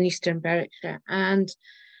in Eastern Berwickshire. And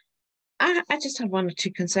I just have 1 or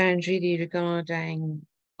 2 concerns really regarding,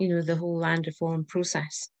 the whole land reform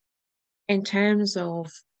process in terms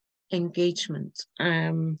of engagement.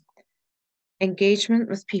 Engagement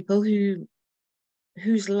with people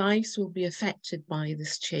whose lives will be affected by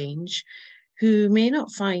this change, who may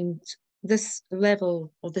not find this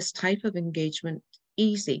level or this type of engagement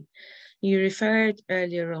easy. You referred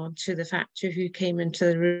earlier on to the factor who came into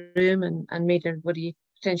the room and made everybody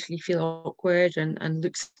potentially feel awkward and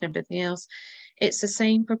looks and everything else. It's the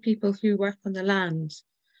same for people who work on the land.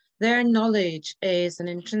 Their knowledge is an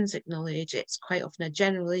intrinsic knowledge. It's quite often a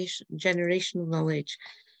generational knowledge.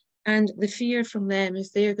 And the fear from them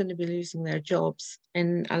is they're going to be losing their jobs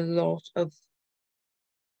in a lot of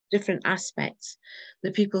different aspects.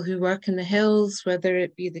 The people who work in the hills, whether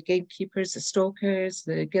it be the gamekeepers, the stalkers,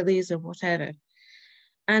 the gillies or whatever.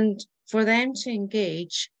 And for them to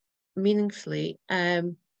engage meaningfully,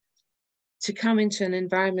 to come into an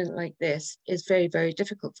environment like this is very, very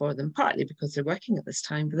difficult for them, partly because they're working at this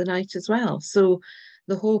time of the night as well. So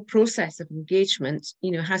the whole process of engagement, you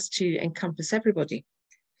know, has to encompass everybody.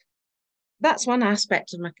 That's one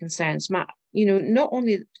aspect of my concerns, Matt. You know, not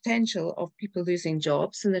only the potential of people losing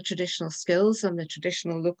jobs and the traditional skills and the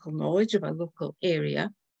traditional local knowledge of a local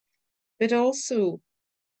area, but also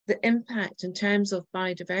the impact in terms of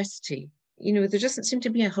biodiversity. You know, there doesn't seem to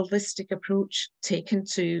be a holistic approach taken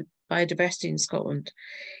to biodiversity in Scotland.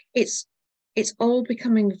 It's all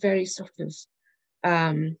becoming very sort of,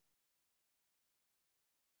 I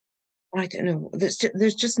don't know,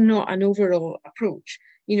 there's just not an overall approach.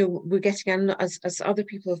 You know, we're getting, as other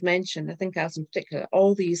people have mentioned, I think as in particular,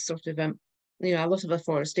 all these sort of, you know, a lot of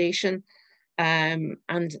afforestation, and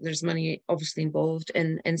there's money obviously involved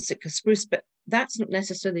in Sitka spruce, but that's not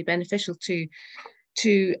necessarily beneficial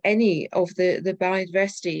to any of the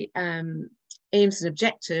biodiversity aims and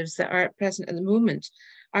objectives that are present at the moment.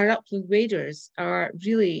 Our upland waders are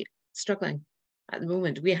really struggling at the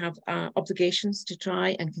moment. We have obligations to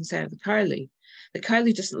try and conserve the curlew. The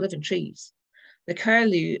curlew doesn't live in trees. The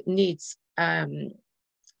curlew needs, you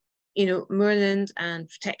know, moorland and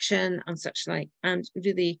protection and such like. And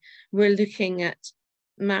really, we're looking at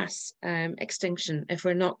mass extinction if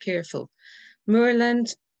we're not careful.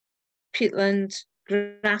 Moorland, peatland,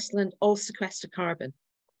 grassland all sequester carbon,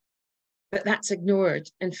 but that's ignored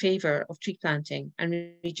in favour of tree planting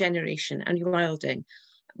and regeneration and rewilding,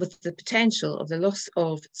 with the potential of the loss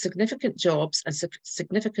of significant jobs and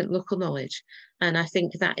significant local knowledge. And I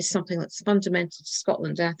think that is something that's fundamental to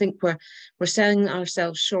Scotland. And I think we're selling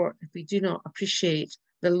ourselves short if we do not appreciate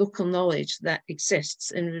the local knowledge that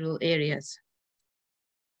exists in rural areas.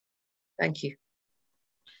 Thank you.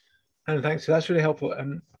 And thanks, so that's really helpful.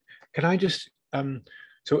 Can I just,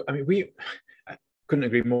 so I mean, I couldn't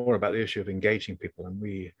agree more about the issue of engaging people, and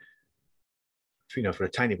we, you know, for a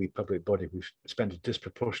tiny wee public body, we've spent a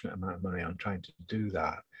disproportionate amount of money on trying to do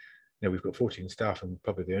that. You know, we've got 14 staff and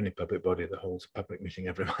probably the only public body that holds a public meeting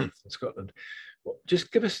every month in Scotland. Well,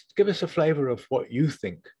 just give us a flavour of what you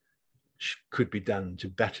think could be done to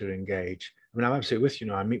better engage. I mean, I'm absolutely with you.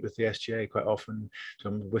 You know, I meet with the SGA quite often, so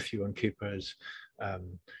I'm with you on keepers.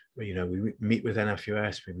 You know, we meet with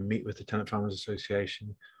NFUS, we meet with the Tenant Farmers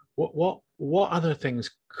Association. What other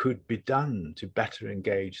things could be done to better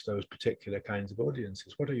engage those particular kinds of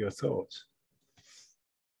audiences? What are your thoughts?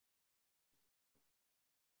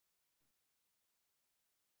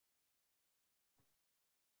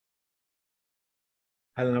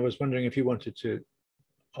 Helen, I was wondering if you wanted to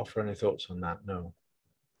offer any thoughts on that. No.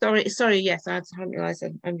 Sorry, yes, I hadn't realised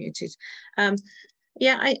I'm muted.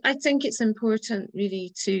 Yeah, I think it's important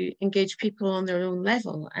really to engage people on their own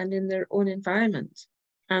level and in their own environment.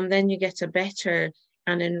 And then you get a better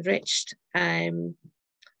and enriched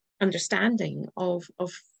understanding of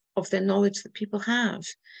the knowledge that people have.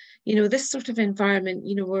 You know, this sort of environment,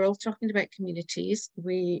 you know, we're all talking about communities.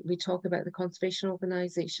 We talk about the conservation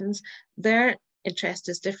organisations. Their interest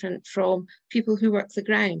is different from people who work the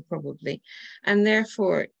ground, probably. And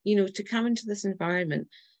therefore, you know, to come into this environment,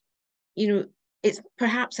 you know, it's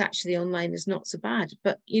perhaps actually online is not so bad.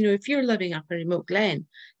 But, you know, if you're living up a remote glen,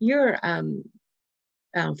 your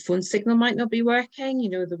phone signal might not be working, you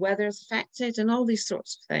know, the weather is affected and all these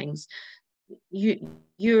sorts of things.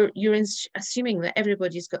 You're assuming that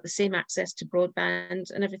everybody's got the same access to broadband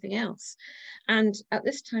and everything else. And at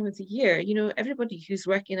this time of the year, you know, everybody who's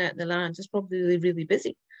working out in the land is probably really, really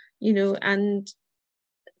busy, you know, and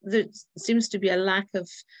there seems to be a lack of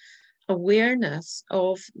awareness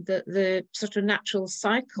of the sort of natural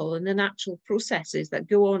cycle and the natural processes that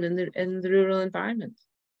go on in the rural environment.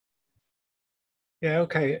 Yeah,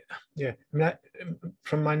 okay. Yeah, I mean,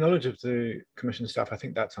 from my knowledge of the Commission staff, I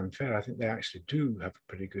think that's unfair. I think they actually do have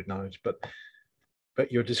pretty good knowledge, but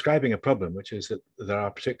you're describing a problem, which is that there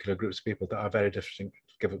are particular groups of people that are very difficult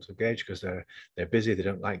to engage because they're busy, they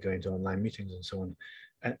don't like going to online meetings and so on.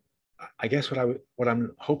 And I guess what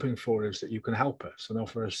I'm hoping for is that you can help us and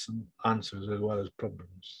offer us some answers as well as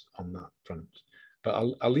problems on that front. But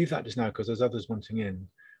I'll leave that just now because there's others wanting in.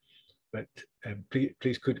 But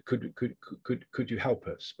please, could you help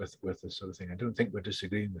us with this sort of thing? I don't think we're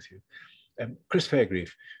disagreeing with you. Chris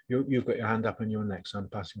Fairgrieve, you've got your hand up and you're next, so I'm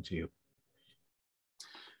passing to you.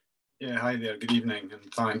 Yeah, hi there, good evening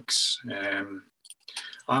and thanks.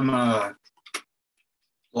 I'm a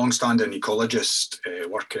long-standing ecologist,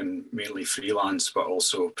 working mainly freelance, but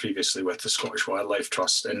also previously with the Scottish Wildlife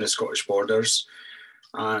Trust in the Scottish Borders.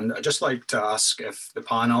 And I'd just like to ask if the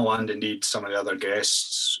panel and indeed some of the other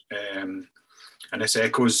guests, and this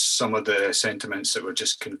echoes some of the sentiments that were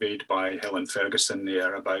just conveyed by Helen Ferguson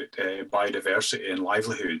there about biodiversity and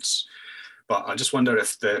livelihoods. But I just wonder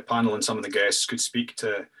if the panel and some of the guests could speak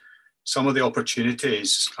to some of the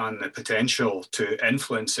opportunities and the potential to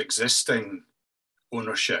influence existing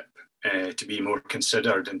ownership to be more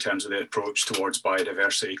considered in terms of the approach towards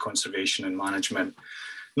biodiversity conservation and management.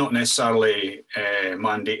 Not necessarily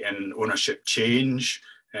mandating ownership change,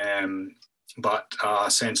 but a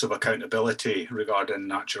sense of accountability regarding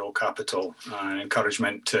natural capital and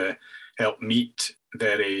encouragement to help meet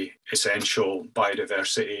very essential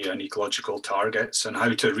biodiversity and ecological targets, and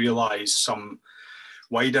how to realise some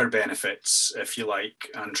wider benefits, if you like,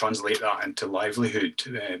 and translate that into livelihood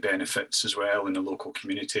benefits as well in the local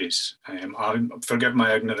communities. I forgive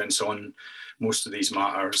my ignorance on most of these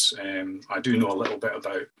matters. I do know a little bit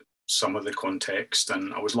about some of the context,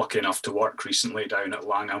 and I was lucky enough to work recently down at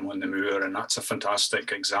Langham on the Moor, and that's a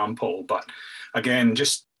fantastic example. But again,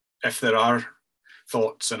 just if there are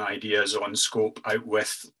thoughts and ideas on scope out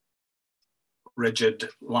with rigid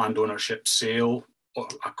land ownership sale or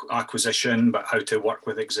acquisition, but how to work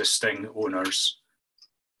with existing owners.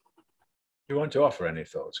 Do you want to offer any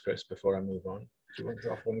thoughts, Chris, before I move on? Do you want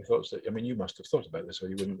to offer any thoughts that, I mean, you must have thought about this or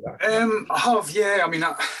you wouldn't? I have, yeah. I mean,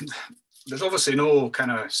 there's obviously no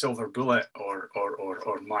kind of silver bullet or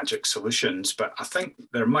magic solutions, but I think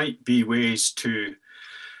there might be ways to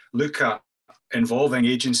look at involving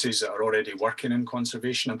agencies that are already working in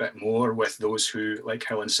conservation a bit more with those who, like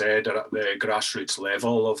Helen said, are at the grassroots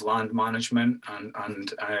level of land management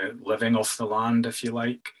and living off the land, if you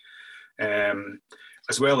like.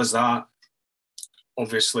 As well as that,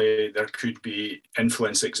 obviously there could be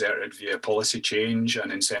influence exerted via policy change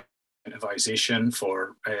and incentivization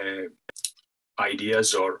for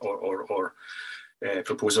ideas or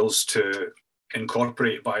proposals to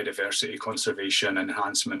incorporate biodiversity conservation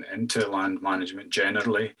enhancement into land management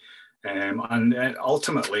generally. And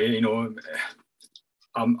ultimately, you know,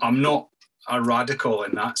 I'm not a radical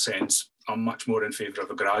in that sense. I'm much more in favour of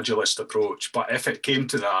a gradualist approach. But if it came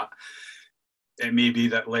to that, it may be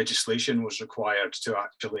that legislation was required to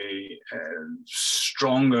actually in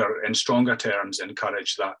stronger terms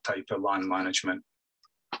encourage that type of land management.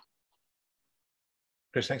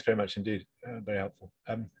 Chris, thanks very much indeed. Very helpful.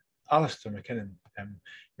 Alistair McKinnon,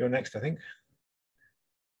 you're next, I think.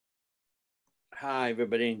 Hi,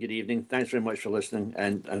 everybody, and good evening. Thanks very much for listening,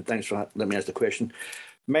 and thanks for letting me ask the question.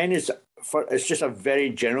 Mine is, it's just a very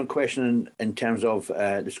general question in terms of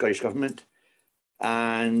the Scottish Government.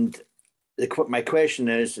 And my question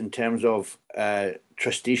is in terms of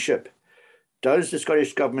trusteeship. Does the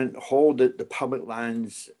Scottish Government hold the public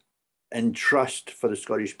lands in trust for the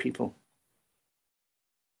Scottish people?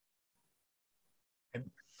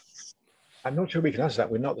 I'm not sure we can answer that.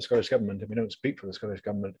 We're not the Scottish Government, and we don't speak for the Scottish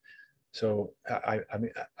Government. So I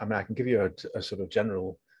mean, I can give you a sort of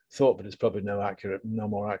general thought, but it's probably no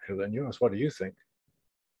more accurate than yours. What do you think?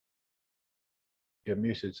 You're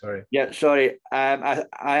muted. Sorry. Yeah, sorry.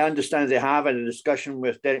 I understand they have had a discussion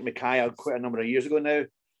with Derek Mackay quite a number of years ago now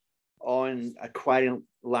on acquiring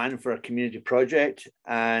land for a community project,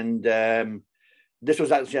 and this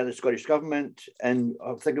was actually at the Scottish Government, and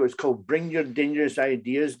I think it was called Bring Your Dangerous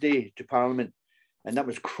Ideas Day to Parliament, and that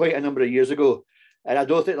was quite a number of years ago. And I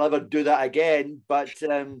don't think they'll ever do that again. But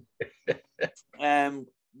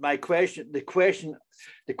my question, the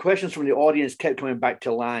questions from the audience kept coming back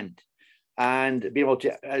to land, and being able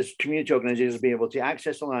to, as community organisations, being able to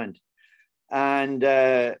access the land. And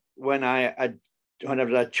when I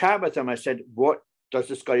was a chat with them, I said, "What does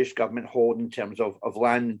the Scottish Government hold in terms of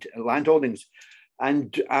land holdings?"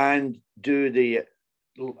 And do the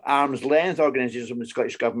arm's length organisations of the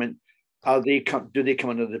Scottish Government, do they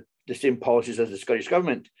come under the same policies as the Scottish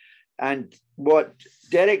Government? And what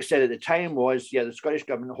Derek said at the time was, yeah, the Scottish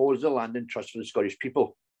Government holds the land in trust for the Scottish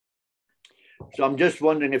people. So I'm just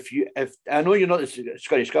wondering if I know you're not the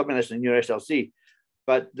Scottish Government in your SLC,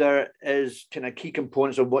 but there is kind of key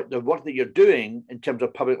components of what the work that you're doing in terms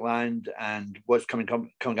of public land and what's coming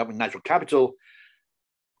up with natural capital.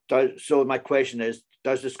 So my question is,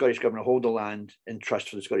 does the Scottish Government hold the land in trust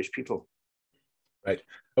for the Scottish people? Right.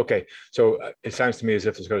 Okay. So it sounds to me as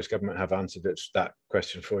if the Scottish Government have answered that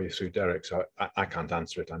question for you through Derek. So I can't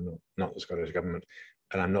answer it. I'm not the Scottish Government,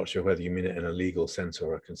 and I'm not sure whether you mean it in a legal sense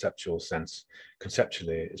or a conceptual sense.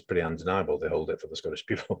 Conceptually, it's pretty undeniable they hold it for the Scottish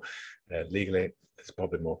people. Legally, it's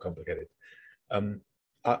probably more complicated.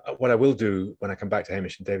 What I will do when I come back to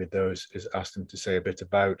Hamish and David, though, is ask them to say a bit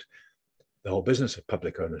about the whole business of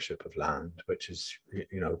public ownership of land, which is,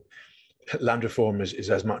 you know, land reform is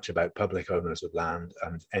as much about public owners of land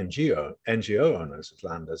and NGO owners of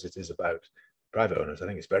land as it is about private owners. I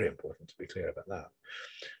think it's very important to be clear about that.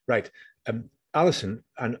 Right. Alison,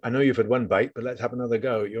 and I know you've had one bite, but let's have another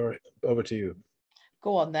go. You're over to you.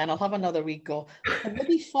 Go on then, I'll have another wee go. And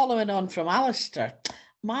maybe following on from Alistair,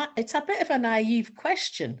 it's a bit of a naive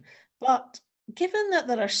question, but given that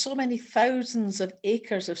there are so many thousands of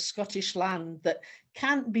acres of Scottish land that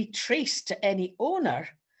can't be traced to any owner,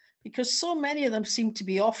 because so many of them seem to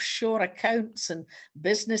be offshore accounts and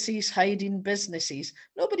businesses hiding businesses.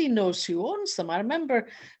 Nobody knows who owns them. I remember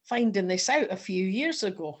finding this out a few years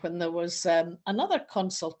ago when there was another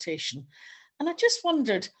consultation. And I just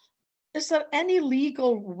wondered, is there any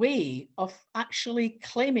legal way of actually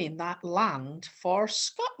claiming that land for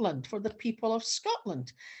Scotland, for the people of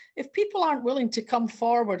Scotland? If people aren't willing to come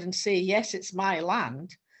forward and say, yes, it's my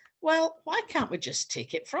land, well, why can't we just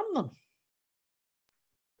take it from them?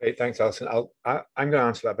 Great, thanks, Alison. I'm going to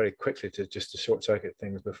answer that very quickly to short circuit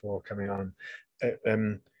things before coming on.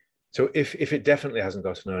 So if it definitely hasn't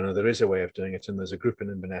got an owner, there is a way of doing it, and there's a group in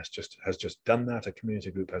Inverness has just done that. A community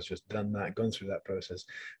group has just done that, gone through that process,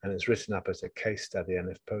 and it's written up as a case study. And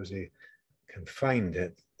if Posey can find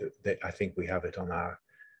it, I think we have it on our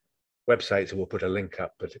website, so we'll put a link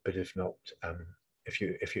up. But if not, if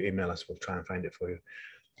you email us, we'll try and find it for you.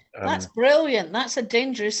 That's brilliant. That's a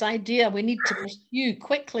dangerous idea. We need to pursue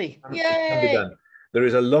quickly. Yay! There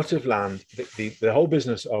is a lot of land. The whole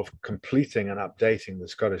business of completing and updating the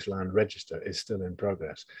Scottish Land Register is still in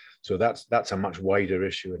progress. So that's a much wider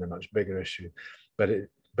issue and a much bigger issue. But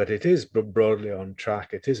it is broadly on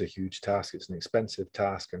track. It is a huge task. It's an expensive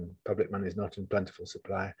task, and public money is not in plentiful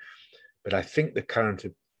supply. But I think the current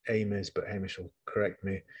aim is, but Hamish will correct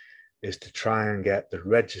me, is to try and get the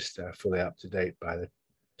register fully up to date by the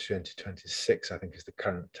 2026, I think, is the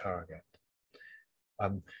current target.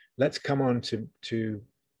 Let's come on to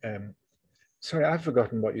sorry, I've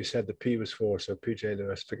forgotten what you said the P was for, so PJ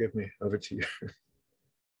Lewis, forgive me, over to you.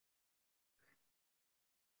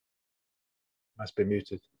 Must be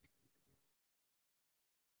muted.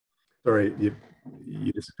 Sorry,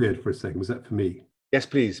 you disappeared for a second. Was that for me? Yes,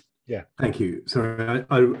 please. Yeah. Thank you. Sorry,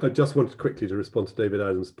 I just wanted quickly to respond to David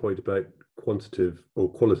Adams' point about quantitative or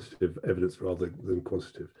qualitative evidence rather than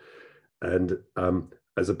quantitative. And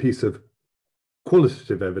as a piece of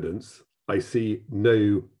qualitative evidence, I see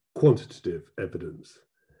no quantitative evidence.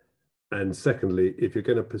 And secondly, if you're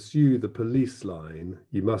going to pursue the police line,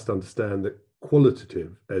 you must understand that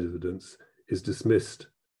qualitative evidence is dismissed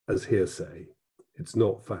as hearsay. It's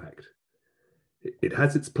not fact. It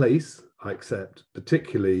has its place, I accept,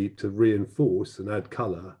 particularly to reinforce and add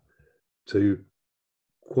colour to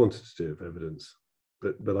quantitative evidence.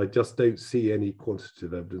 But I just don't see any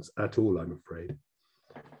quantitative evidence at all, I'm afraid.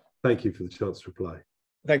 Thank you for the chance to reply.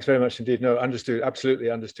 Thanks very much indeed. No, understood,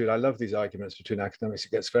 absolutely understood. I love these arguments between academics.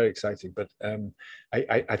 It gets very exciting, but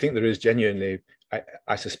I think there is genuinely,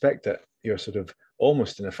 I suspect that you're sort of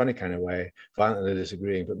almost in a funny kind of way, violently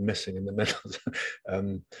disagreeing, but missing in the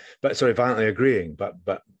middle. But sorry, violently agreeing, but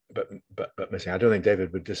missing. I don't think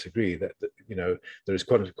David would disagree that you know, there is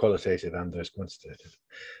qualitative and there's quantitative.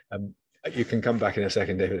 You can come back in a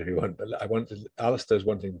second, David, if you want, but Alistair's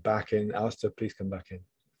wanting back in. Alistair, please come back in.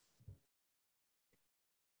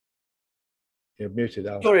 You're muted,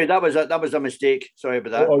 Alistair. Sorry, that was a mistake. Sorry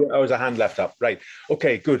about that. Oh, there was a hand left up. Right.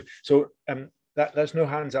 Okay, good. So there's no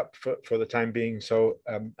hands up for the time being. So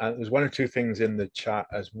there's one or two things in the chat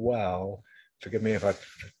as well. Forgive me if I've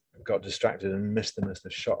got distracted and missed them as they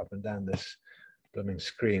shot up and down this blooming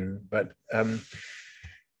screen. But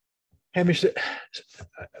Hamish,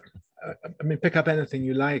 I mean, pick up anything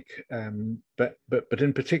you like, but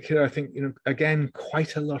in particular, I think, you know, again,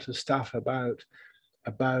 quite a lot of stuff about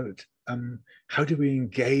how do we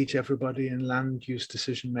engage everybody in land use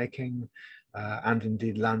decision making, and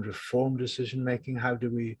indeed land reform decision making. How do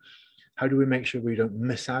we make sure we don't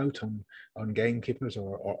miss out on gamekeepers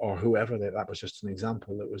or whoever? That was just an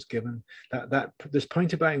example that was given. That this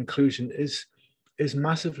point about inclusion is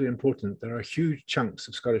massively important. There are huge chunks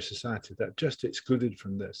of Scottish society that are just excluded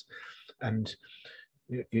from this, and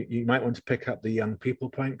you might want to pick up the young people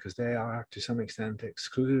point, because they are to some extent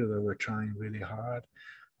excluded, although we're trying really hard.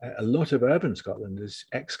 A lot of urban Scotland is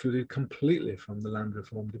excluded completely from the land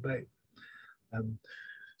reform debate.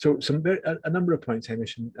 So a number of points,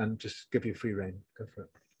 Hamish, and just give you free rein. Go for it.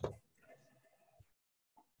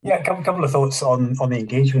 Yeah, a couple of thoughts on the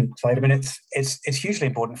engagement side. I mean, it's hugely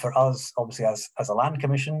important for us, obviously, as a land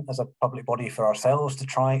commission, as a public body, for ourselves to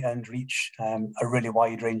try and reach a really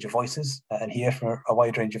wide range of voices and hear from a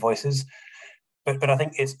wide range of voices. But I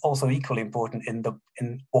think it's also equally important in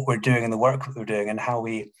what we're doing and the work that we're doing, and how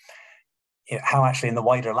we how actually in the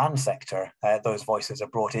wider land sector those voices are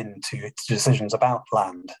brought into decisions about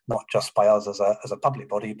land, not just by us as a public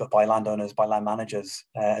body, but by landowners, by land managers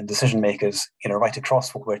and decision makers, right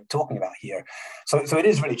across what we're talking about here. So it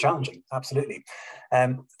is really challenging, absolutely.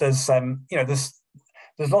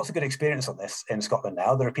 There's lots of good experience on this in Scotland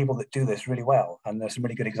now. There are people that do this really well, and there's some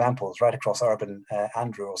really good examples right across urban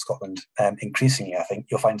and rural Scotland. Increasingly, I think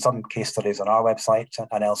you'll find some case studies on our website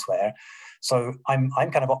and elsewhere. So I'm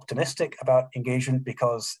kind of optimistic about engagement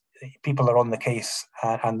because people are on the case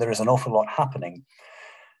and there is an awful lot happening.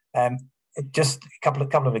 Just a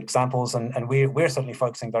couple of examples, and we're certainly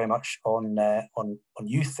focusing very much on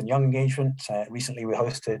youth and young engagement. Recently, we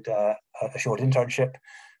hosted a short internship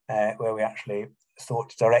where we actually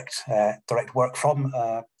sought direct work from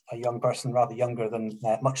a young person, rather younger than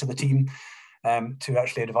much of the team, to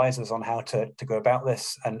actually advise us on how to go about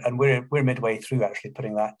this. And we're midway through actually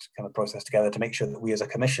putting that kind of process together to make sure that we as a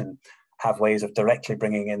commission have ways of directly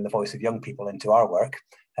bringing in the voice of young people into our work.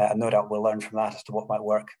 And no doubt we'll learn from that as to what might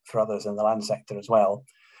work for others in the land sector as well.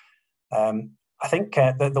 I think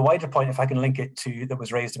the wider point, if I can link it to that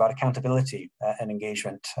was raised about accountability and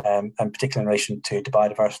engagement, and particularly in relation to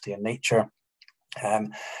biodiversity and nature.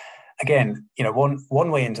 Again,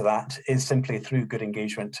 one way into that is simply through good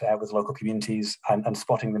engagement with local communities and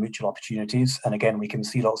spotting the mutual opportunities. And again, we can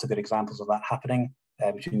see lots of good examples of that happening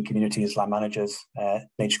between communities, land managers,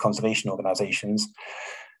 nature conservation organisations.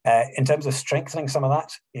 In terms of strengthening some of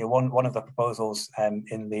that, one of the proposals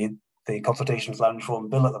in the consultations land reform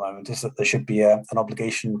bill at the moment is that there should be an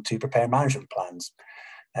obligation to prepare management plans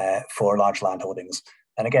for large land holdings.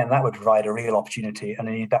 And again, that would provide a real opportunity. And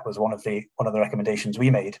indeed, that was one of the recommendations we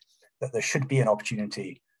made, that there should be an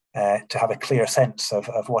opportunity to have a clear sense of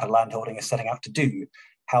what a landholding is setting out to do,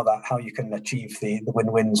 how you can achieve the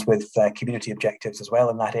win-wins with community objectives as well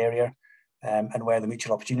in that area, and where the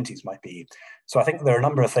mutual opportunities might be. So I think there are a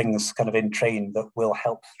number of things kind of in train that will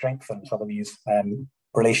help strengthen some of these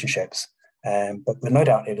relationships. But no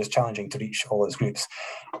doubt it is challenging to reach all those groups.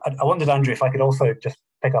 I wondered, Andrew, if I could also just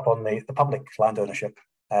pick up on the public land ownership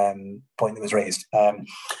point that was raised.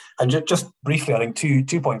 And just briefly, I think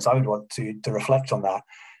two points I would want to reflect on that.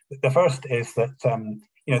 The first is that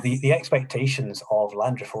the expectations of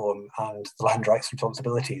land reform and the land rights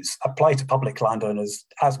responsibilities apply to public landowners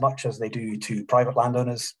as much as they do to private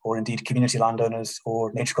landowners, or indeed community landowners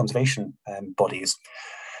or nature conservation bodies.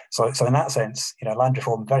 So in that sense, land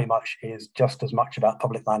reform very much is just as much about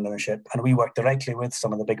public land ownership. And we work directly with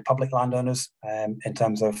some of the big public landowners in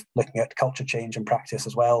terms of looking at culture change and practice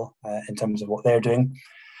as well, in terms of what they're doing.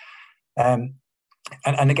 And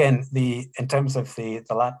again, in terms of the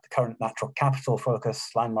current natural capital focus,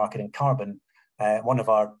 land market and carbon, one of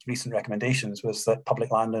our recent recommendations was that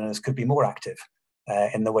public landowners could be more active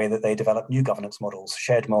in the way that they develop new governance models,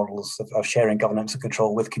 shared models of sharing governance and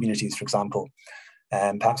control with communities, for example.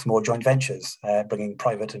 Perhaps more joint ventures, bringing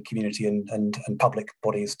private and community and public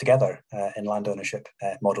bodies together in land ownership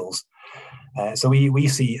models. So we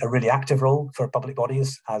see a really active role for public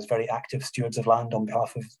bodies as very active stewards of land on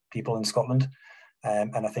behalf of people in Scotland.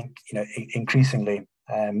 And I think increasingly,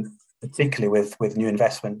 particularly with new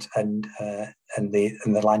investment and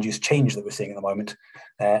the land use change that we're seeing at the moment,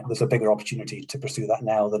 there's a bigger opportunity to pursue that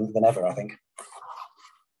now than ever, I think.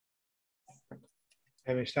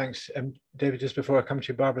 Hamish, thanks. David, just before I come to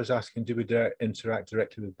you, Barbara's asking, do we interact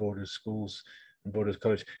directly with Borders Schools and Borders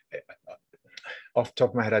College? Off the top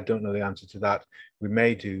of my head, I don't know the answer to that. We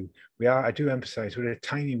may do. I do emphasise, we're a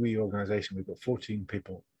tiny wee organisation. We've got 14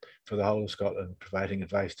 people for the whole of Scotland, providing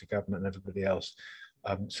advice to government and everybody else.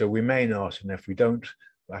 So we may not, and if we don't,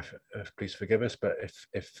 please forgive us. But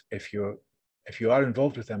if you are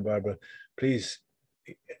involved with them, Barbara, please,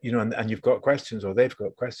 and you've got questions or they've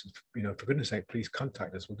got questions, for goodness sake, please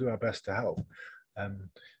contact us. We'll do our best to help.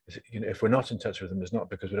 If we're not in touch with them, it's not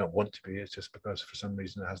because we don't want to be, it's just because for some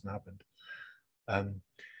reason it hasn't happened.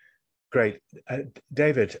 Great.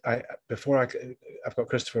 David, I've got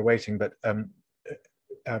Christopher waiting, but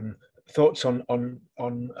thoughts on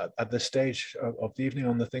at this stage of the evening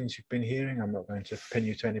on the things you've been hearing? I'm not going to pin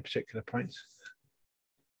you to any particular points.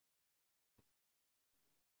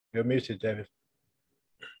 You're muted, David.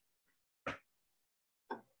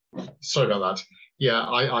 Sorry about that. Yeah,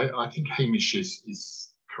 I think Hamish is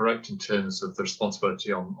correct in terms of the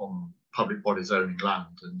responsibility on public bodies owning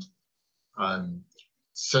land, and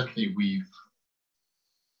certainly we've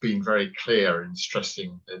been very clear in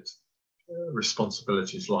stressing that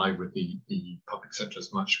responsibilities lie with the public sector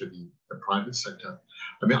as much with the private sector.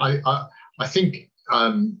 I mean, I think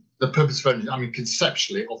the purpose of owning, I mean,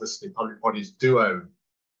 conceptually, obviously, public bodies do own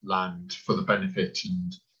land for the benefit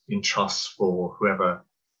and in trust for whoever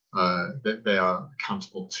that they are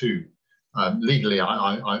accountable to. Legally,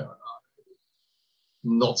 I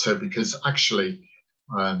not so, because actually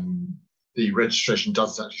the registration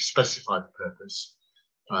does actually specify the purpose.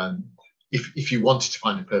 If you wanted to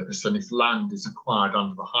find a purpose, then if land is acquired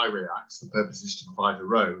under the Highway Act, the purpose is to provide a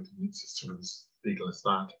road, and it's sort of as legal as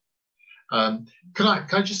that. Can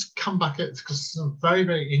I just come back at, because some very,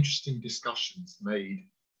 very interesting discussions made,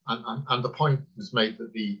 and the point was made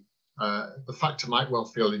that the factor might well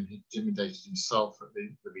feel intimidated himself at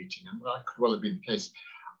the meeting, and that could well have been the case.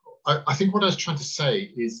 I think what I was trying to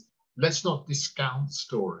say is, let's not discount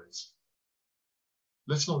stories.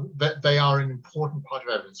 Let's not, they are an important part of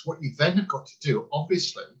evidence. What you then have got to do,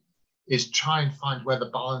 obviously, is try and find where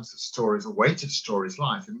the balance of stories or weight of stories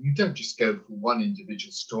lies. And you don't just go for one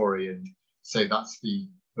individual story and say that's the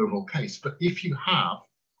overall case. But if you have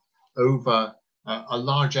over a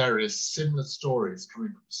large area similar stories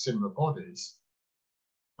coming from similar bodies,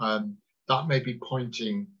 that may be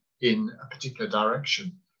pointing in a particular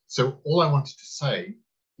direction. So all I wanted to say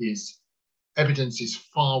is evidence is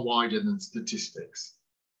far wider than statistics,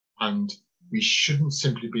 and we shouldn't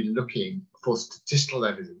simply be looking for statistical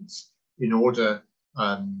evidence in order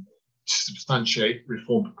to substantiate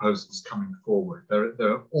reform proposals coming forward.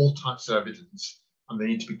 There are all types of evidence, and they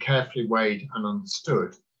need to be carefully weighed and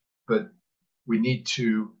understood, but we need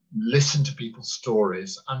to listen to people's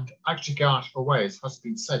stories and actually go out of our way, as has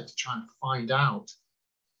been said, to try and find out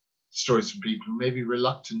stories from people who may be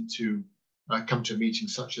reluctant to come to a meeting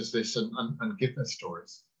such as this and give their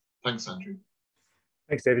stories. Thanks, Andrew.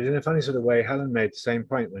 Thanks, David. In a funny sort of way, Helen made the same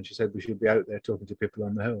point when she said we should be out there talking to people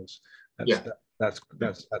on the hills. That's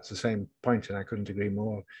the same point, and I couldn't agree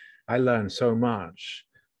more. I learned so much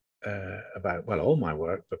about, well, all my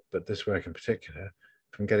work, but this work in particular,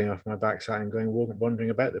 from getting off my backside and going wandering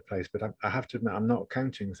about the place. But I have to admit, I'm not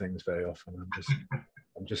counting things very often.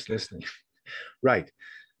 I'm just listening. Right.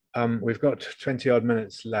 We've got 20 odd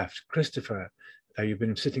minutes left. Christopher, you've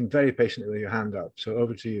been sitting very patiently with your hand up, so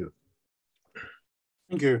over to you.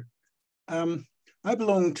 Thank you. I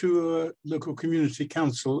belong to a local community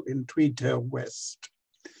council in Tweeddale West,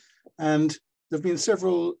 and there have been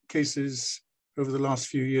several cases over the last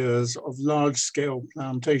few years of large-scale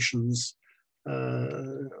plantations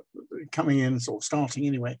coming in, or starting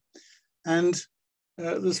anyway. And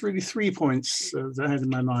there's really 3 points that I had in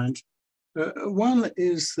my mind. One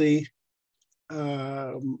is the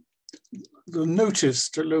notice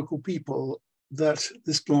to local people that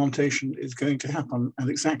this plantation is going to happen and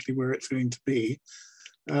exactly where it's going to be.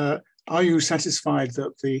 Are you satisfied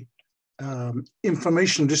that the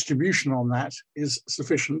information distribution on that is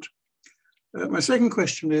sufficient? My second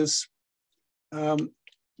question is,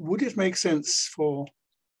 would it make sense for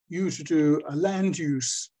you to do a land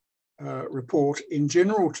use report in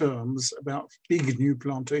general terms about big new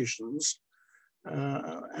plantations,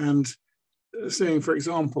 and saying, for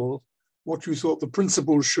example, what you thought the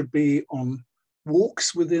principles should be on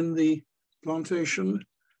walks within the plantation,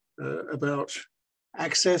 about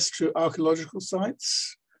access to archaeological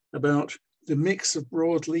sites, about the mix of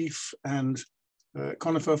broadleaf and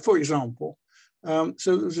conifer, for example.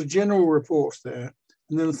 So there's a general report there.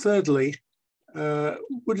 And then thirdly,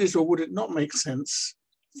 would it or would it not make sense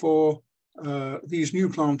for these new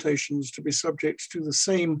plantations to be subject to the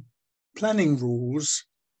same planning rules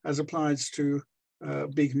as applies to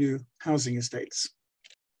big new housing estates?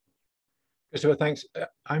 Christopher, thanks.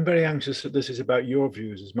 I'm very anxious that this is about your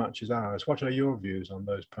views as much as ours. What are your views on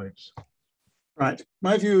those points? Right.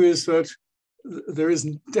 My view is that there is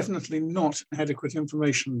definitely not adequate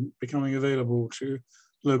information becoming available to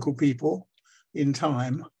local people in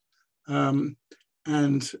time. At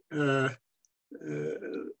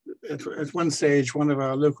one stage, one of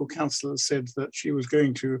our local councillors said that she was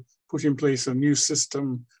going to put in place a new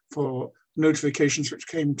system for notifications which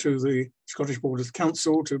came to the Scottish Borders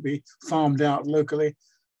Council to be farmed out locally.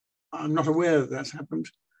 I'm not aware that that's happened.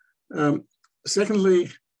 Secondly,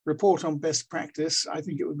 report on best practice. I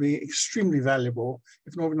think it would be extremely valuable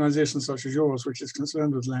if an organisation such as yours, which is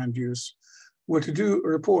concerned with land use, were to do a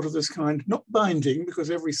report of this kind, not binding because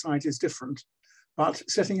every site is different, but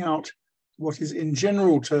setting out what is in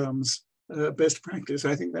general terms best practice.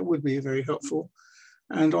 I think that would be very helpful.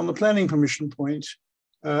 And on the planning permission point,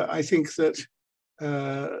 I think that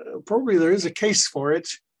probably there is a case for it.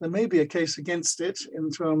 There may be a case against it in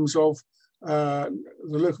terms of the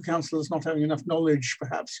local councillors not having enough knowledge,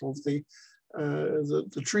 perhaps, of the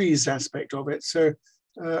trees aspect of it. So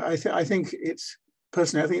I think it's,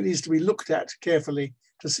 personally, I think it needs to be looked at carefully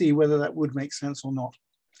to see whether that would make sense or not,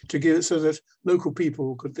 to give it so that local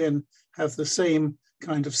people could then have the same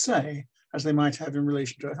kind of say as they might have in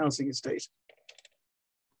relation to a housing estate.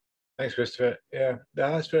 Thanks, Christopher. Yeah,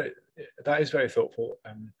 that is very thoughtful.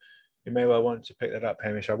 You may well want to pick that up,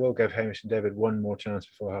 Hamish. I will give Hamish and David one more chance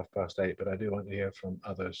before 8:30, but I do want to hear from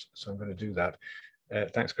others, so I'm going to do that.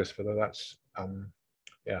 Thanks, Christopher. Though that's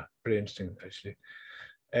yeah, pretty interesting actually.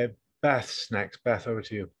 Beth's next. Beth, over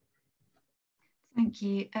to you. Thank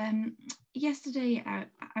you. Yesterday,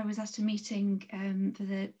 I was at a meeting for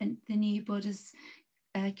the new Borders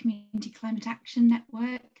Community Climate Action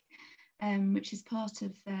Network, which is part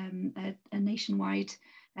of a nationwide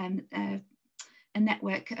a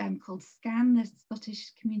network called SCAN, the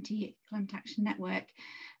Scottish Community Climate Action Network,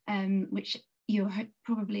 which you're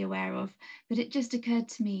probably aware of. But it just occurred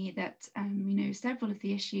to me that you know, several of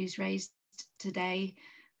the issues raised today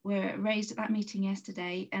were raised at that meeting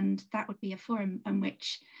yesterday, and that would be a forum in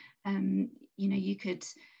which you know, you could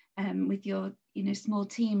with your small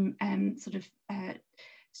team sort of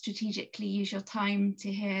strategically use your time to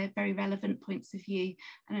hear very relevant points of view.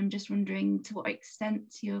 And I'm just wondering to what extent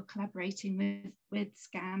you're collaborating with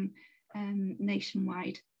SCAN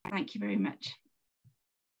nationwide. Thank you very much.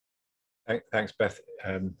 Thanks, Beth.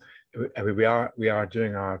 We are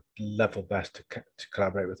doing our level best to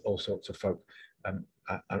collaborate with all sorts of folk.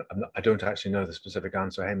 I don't actually know the specific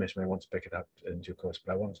answer. Hamish may want to pick it up in due course,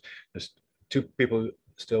 but there's two people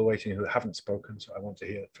still waiting who haven't spoken, so I want to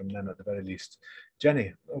hear from them at the very least.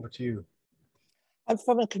 Jenny, over to you. I'm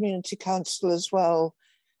from a community council as well,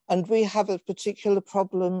 and we have a particular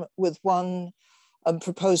problem with one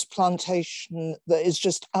proposed plantation that is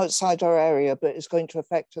just outside our area, but is going to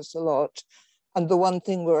affect us a lot. And the one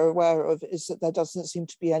thing we're aware of is that there doesn't seem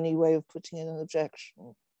to be any way of putting in an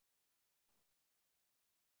objection.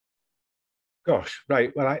 Gosh,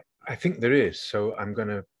 right. Well, I think there is. So I'm going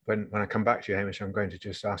to, when I come back to you, Hamish, I'm going to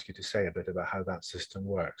just ask you to say a bit about how that system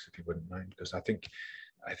works, if you wouldn't mind, because I think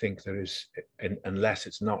there is, unless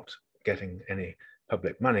it's not getting any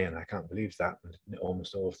public money, and I can't believe that, and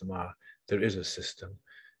almost all of them are, there is a system.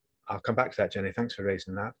 I'll come back to that, Jenny. Thanks for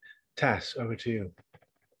raising that. Tess, over to you.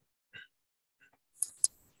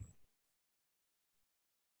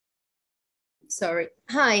 Sorry.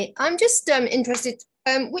 Hi, I'm just interested,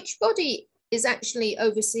 which body is actually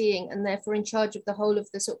overseeing and therefore in charge of the whole of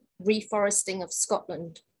the sort of reforesting of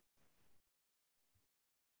Scotland?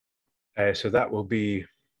 So that will be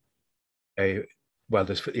well,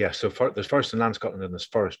 there's Forest and Land Scotland and there's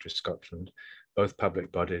Forestry Scotland, both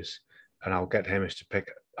public bodies, and I'll get Hamish to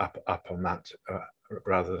pick up on that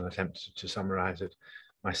rather than attempt to summarise it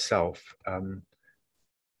myself.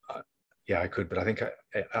 Yeah, I could, but I think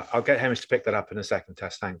I'll get Hamish to pick that up in a second.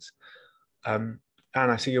 Tess, thanks. Anne,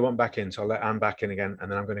 I see you want back in, so I'll let Anne back in again, and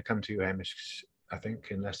then I'm going to come to you, Hamish, I think,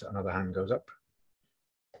 unless another hand goes up.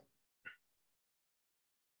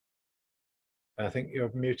 I think you're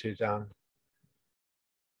muted, Anne.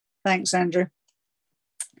 Thanks, Andrew.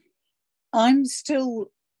 I'm still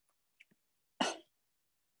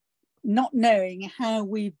not knowing how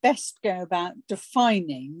we best go about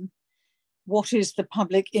defining what is the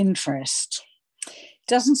public interest. It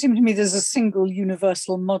doesn't seem to me there's a single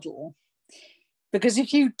universal model. Because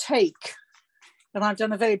if you take, and I've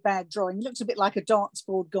done a very bad drawing, it looks a bit like a darts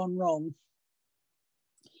board gone wrong.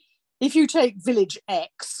 If you take village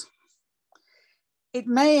X, it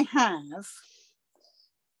may have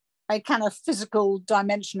a kind of physical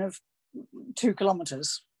dimension of 2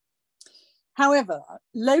 kilometres. However,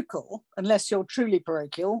 local, unless you're truly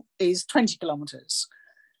parochial, is 20 kilometres.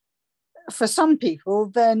 For some people,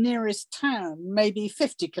 their nearest town may be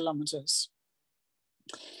 50 kilometres.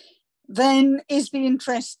 Then is the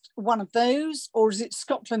interest one of those, or is it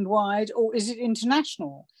Scotland-wide, or is it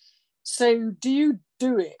international? So do you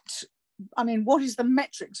do it? I mean, what is the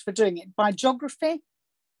metrics for doing it? By geography,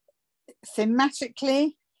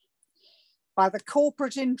 thematically, by the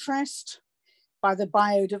corporate interest, by the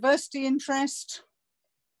biodiversity interest,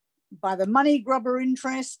 by the money grubber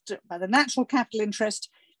interest, by the natural capital interest?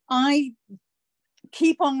 I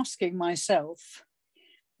keep asking myself,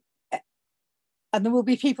 and there will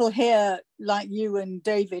be people here like you and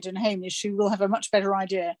David and Hamish who will have a much better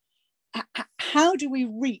idea. How do we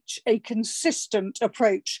reach a consistent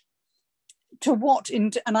approach to what,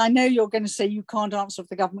 and I know you're going to say you can't answer for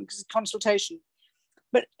the government because it's consultation,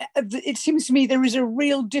 but it seems to me there is a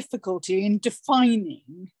real difficulty in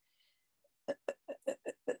defining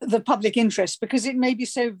the public interest because it may be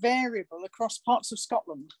so variable across parts of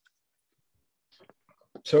Scotland.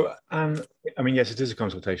 So, I mean, yes, it is a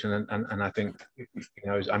consultation, and I think, you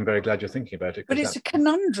know, I'm very glad you're thinking about it. But it's a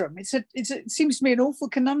conundrum. It seems to me an awful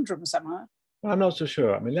conundrum somehow. Well, I'm not so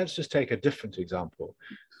sure. I mean, let's just take a different example.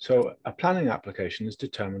 So, a planning application is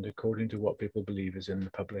determined according to what people believe is in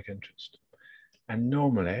the public interest. And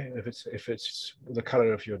normally, if it's the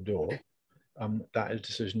colour of your door, that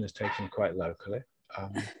decision is taken quite locally.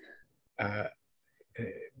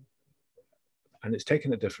 And it's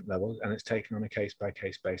taken at different levels, and it's taken on a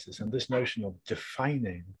case-by-case basis. And this notion of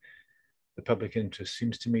defining the public interest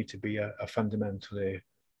seems to me to be a fundamentally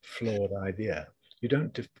flawed idea. You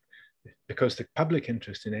don't, because the public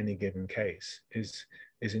interest in any given case is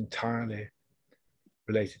entirely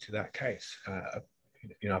related to that case.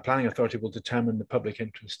 You know, a planning authority will determine the public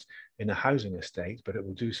interest in a housing estate, but it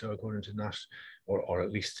will do so according to national, or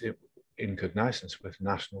at least in cognizance with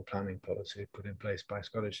national planning policy put in place by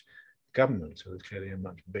Scottish government. So there's clearly a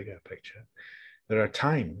much bigger picture. There are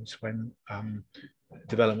times when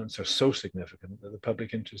developments are so significant that the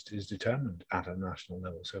public interest is determined at a national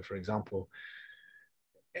level. So, for example,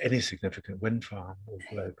 any significant wind farm will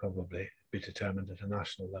very probably be determined at a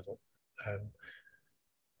national level.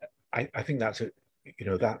 I think that's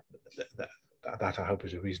that I hope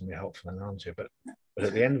is a reasonably helpful answer. But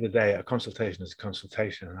at the end of the day, a consultation is a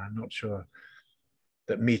consultation, and I'm not sure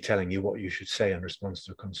that me telling you what you should say in response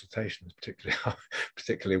to a consultation is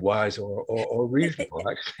particularly wise or reasonable.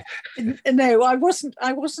 Actually, no, I wasn't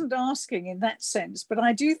asking in that sense, but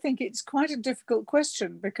I do think it's quite a difficult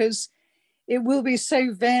question because it will be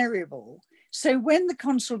so variable. So when the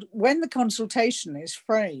consultation is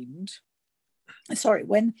framed, sorry,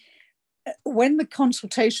 when the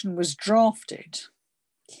consultation was drafted,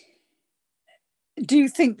 do you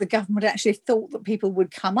think the government actually thought that people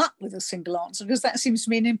would come up with a single answer? Because that seems to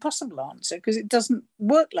me an impossible answer, because it can't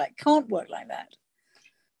work like that.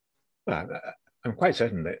 Well, I'm quite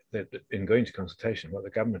certain that in going to consultation, what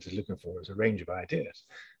the government is looking for is a range of ideas.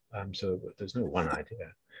 So there's no one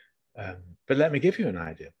idea. But let me give you an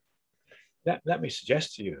idea. Let me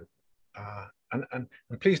suggest to you, and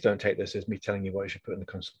please don't take this as me telling you what you should put in the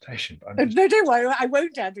consultation. But no, don't worry, I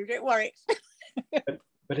won't, Andrew, don't worry.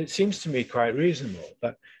 But it seems to me quite reasonable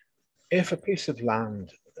that if a piece of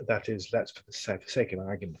land that is, let's for the sake of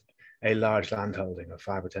argument, a large landholding of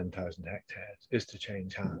 5,000 or 10,000 hectares is to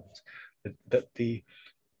change hands, that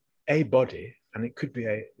a body, and it could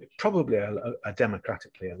be probably a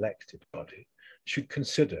democratically elected body, should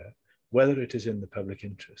consider whether it is in the public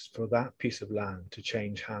interest for that piece of land to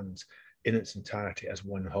change hands in its entirety as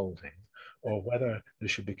one holding, or whether there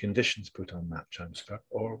should be conditions put on that transfer,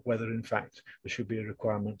 or whether in fact there should be a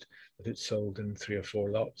requirement that it's sold in 3 or 4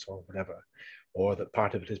 lots or whatever, or that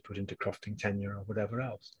part of it is put into crofting tenure or whatever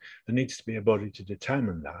else. There needs to be a body to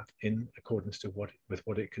determine that in accordance with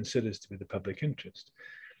what it considers to be the public interest.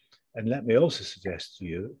 And let me also suggest to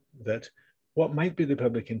you that what might be the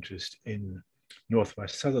public interest in North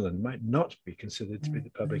West Sutherland might not be considered to be the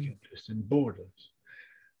public interest in Borders.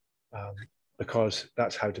 Because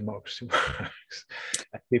that's how democracy works.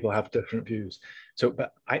 People have different views. So,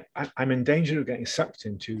 but I'm in danger of getting sucked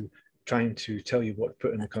into trying to tell you what to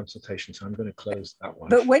put in the consultation, so I'm going to close that one.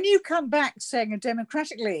 But when you come back saying a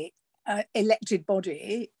democratically elected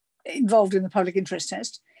body involved in the public interest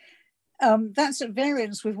test, that's at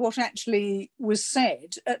variance with what actually was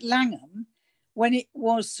said at Langham when it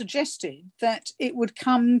was suggested that it would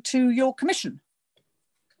come to your commission.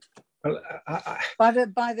 Well, by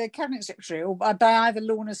the cabinet secretary, or by either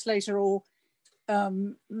Lorna Slater or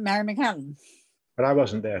Mary McCallum. But I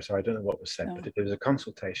wasn't there, so I don't know what was said. No. But it was a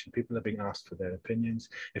consultation. People are being asked for their opinions.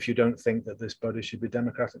 If you don't think that this body should be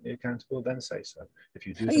democratically accountable, then say so. If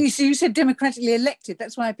you do, you said democratically elected.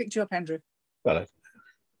 That's why I picked you up, Andrew. Well,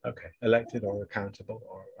 okay, elected or accountable,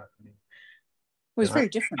 or I mean, well, it's very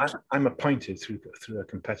different. I'm appointed through a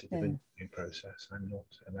competitive interviewing process. I'm not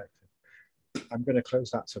elected. I'm going to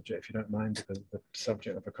close that subject, if you don't mind, because the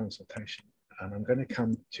subject of a consultation. And I'm going to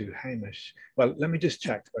come to Hamish. Well, let me just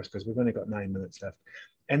check first, because we've only got 9 minutes left.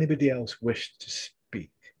 Anybody else wish to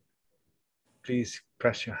speak? Please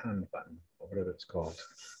press your hand button, or whatever it's called.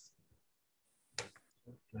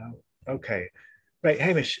 No? Okay. Right,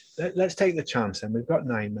 Hamish, let's take the chance then. We've got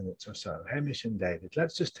 9 minutes or so. Hamish and David,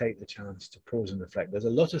 let's just take the chance to pause and reflect. There's a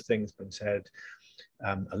lot of things been said,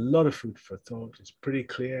 a lot of food for thought. It's pretty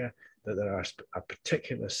clear that there are a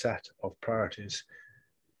particular set of priorities.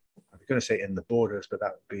 I'm going to say in the Borders, but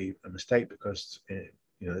that would be a mistake because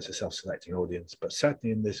it's a self-selecting audience. But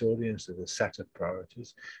certainly in this audience, there's a set of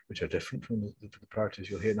priorities which are different from the priorities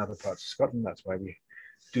you'll hear in other parts of Scotland. That's why we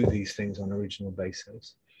do these things on a regional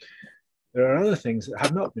basis. There are other things that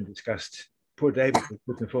have not been discussed. Poor David was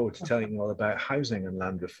looking forward to telling you all about housing and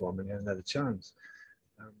land reform and getting another chance,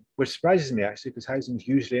 which surprises me actually, because housing is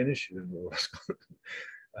usually an issue in rural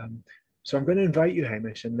Scotland. So I'm going to invite you,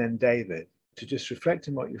 Hamish, and then David, to just reflect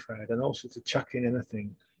on what you've heard and also to chuck in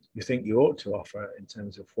anything you think you ought to offer in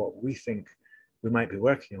terms of what we think we might be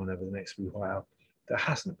working on over the next wee while that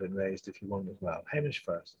hasn't been raised, if you want, as well? Hamish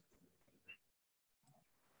first.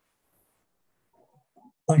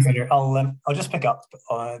 Thanks, Andrew. I'll just pick up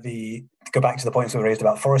go back to the points that were raised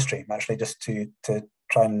about forestry, actually, just to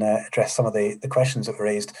try and address some of the questions that were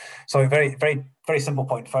raised. So very simple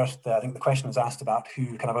point first. I think the question was asked about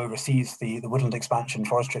who kind of oversees the woodland expansion,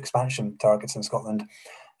 forestry expansion targets in Scotland,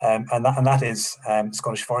 and that is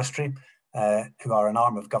Scottish Forestry, who are an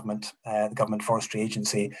arm of government, the Government Forestry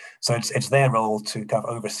Agency. So it's their role to kind of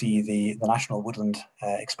oversee the national woodland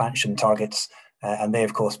expansion targets. And they,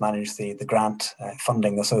 of course, manage the grant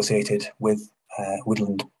funding associated with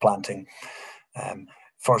woodland planting.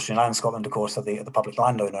 Forestry and Land Scotland, of course, are the public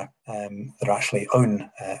landowner that actually own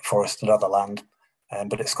forest and other land,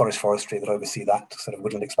 but it's Scottish Forestry that oversee that sort of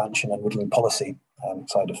woodland expansion and woodland policy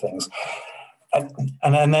side of things.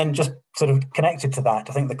 And then just sort of connected to that,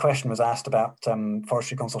 I think the question was asked about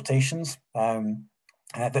forestry consultations.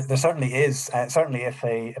 There certainly is, certainly if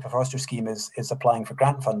a forestry scheme is applying for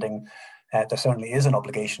grant funding, there certainly is an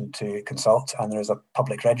obligation to consult, and there is a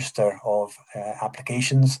public register of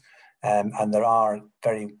applications, and there are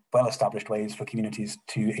very well-established ways for communities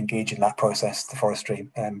to engage in that process, the forestry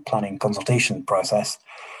planning consultation process.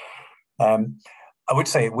 I would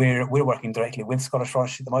say we're working directly with Scottish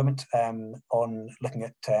Forestry at the moment on looking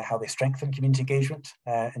at how they strengthen community engagement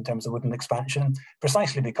in terms of woodland expansion,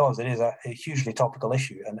 precisely because it is a hugely topical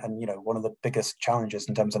issue and you know, one of the biggest challenges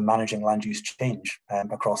in terms of managing land use change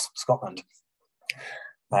across Scotland.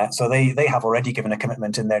 So they have already given a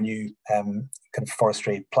commitment in their new kind of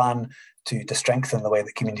forestry plan to strengthen the way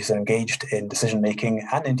that communities are engaged in decision making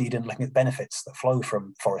and indeed in looking at benefits that flow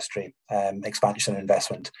from forestry expansion and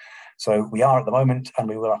investment. So we are at the moment, and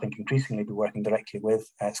we will, I think, increasingly be working directly with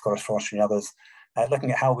Scottish Forestry and others, looking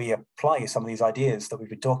at how we apply some of these ideas that we've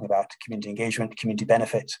been talking about, community engagement, community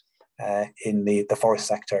benefit in the forest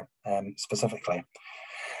sector specifically.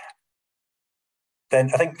 Then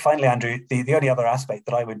I think finally, Andrew, the only other aspect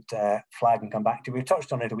that I would flag and come back to, we've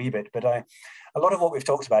touched on it a wee bit, but a lot of what we've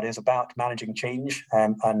talked about is about managing change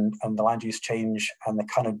and the land use change and the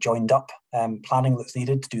kind of joined up planning that's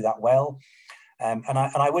needed to do that well. And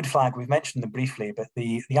I would flag, we've mentioned them briefly, but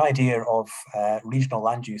the idea of regional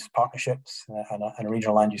land use partnerships and a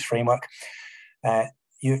regional land use framework.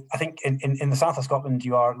 I think in the south of Scotland,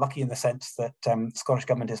 you are lucky in the sense that Scottish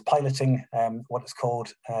Government is piloting what is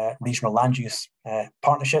called regional land use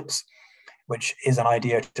partnerships, which is an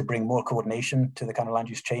idea to bring more coordination to the kind of land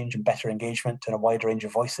use change and better engagement and a wider range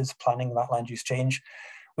of voices planning that land use change.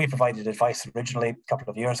 We provided advice originally a couple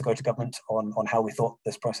of years ago to government on how we thought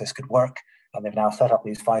this process could work. And they've now set up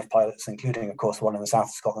these 5 pilots, including, of course, one in the south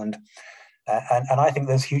of Scotland. And I think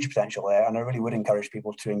there's huge potential there. And I really would encourage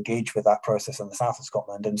people to engage with that process in the south of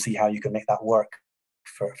Scotland and see how you can make that work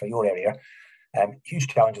for your area. Huge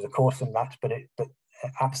challenges, of course, in that, but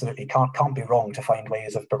absolutely can't be wrong to find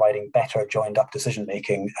ways of providing better joined up decision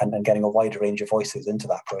making and getting a wider range of voices into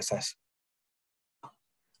that process.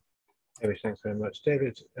 David, thanks very much.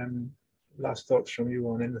 David, last thoughts from you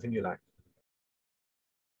on anything you like?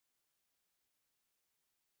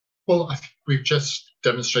 Well, I think we've just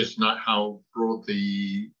demonstrated tonight how broad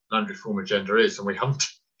the land reform agenda is, and we haven't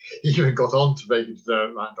even got on to maybe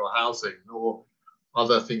land or housing or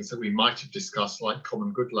other things that we might have discussed, like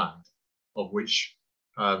common good land, of which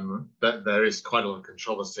there is quite a lot of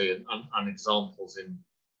controversy and examples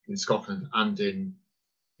in Scotland and in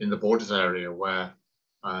the Borders area where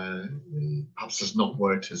perhaps has not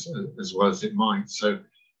worked as well as it might. So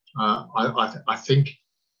I think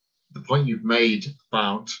the point you've made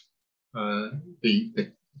about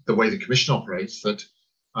the way the Commission operates, that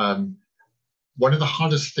one of the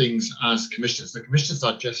hardest things as commissioners, the commissioners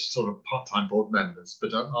are just sort of part-time board members,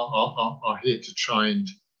 but are here to try and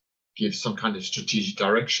give some kind of strategic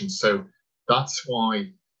direction. So that's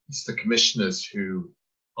why it's the commissioners who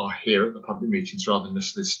are here at the public meetings rather than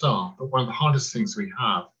necessarily staff. But one of the hardest things we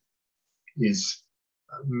have is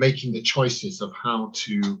making the choices of how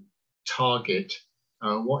to target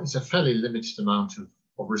what is a fairly limited amount of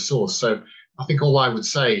resource. So I think all I would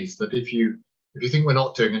say is that if you think we're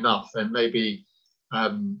not doing enough, then maybe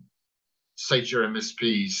say to your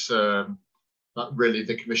MSPs that really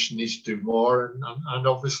the Commission needs to do more, and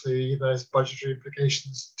obviously there's budgetary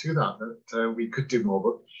implications to that we could do more.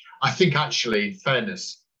 But I think actually, in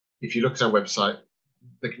fairness, if you look at our website,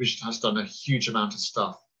 the Commission has done a huge amount of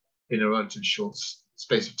stuff in a relatively short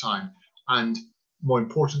space of time, and more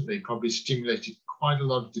importantly, probably stimulated quite a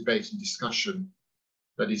lot of debate and discussion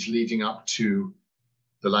that is leading up to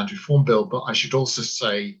the Land Reform Bill. But I should also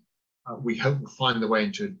say we hope we'll find the way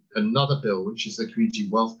into another bill, which is the Community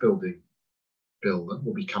Wealth Building Bill that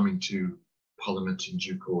will be coming to Parliament in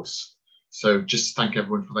due course. So just thank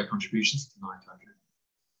everyone for their contributions tonight, Andrew.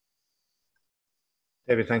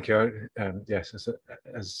 David, thank you. Yes,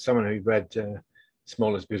 as someone who read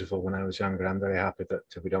Small is Beautiful when I was younger, I'm very happy that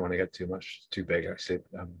we don't want to get too big, actually.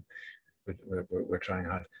 We're trying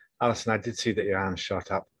hard. Alison, I did see that your hand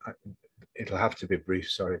shot up. It'll have to be brief,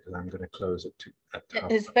 sorry, because I'm going to close it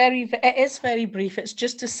It is very brief. It's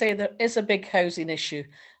just to say there is a big housing issue.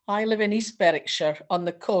 I live in East Berwickshire on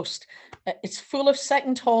the coast. It's full of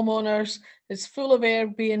second homeowners. It's full of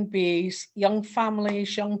Airbnbs. Young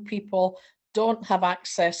families, young people don't have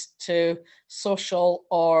access to social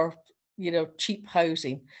or cheap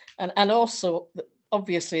housing, and also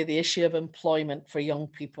obviously the issue of employment for young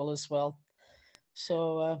people as well.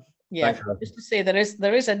 So yeah, just to say there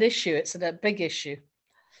is an issue. It's a big issue.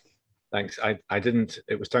 Thanks. I didn't.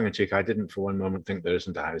 It was tongue in cheek. I didn't for one moment think there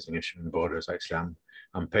isn't a housing issue in the Borders. Actually,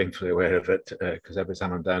 I'm painfully aware of it because every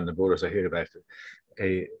time I'm down the Borders, I hear about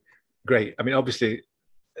it. Great. I mean, obviously,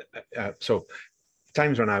 so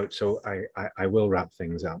time's run out, so I will wrap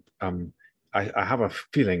things up. I have a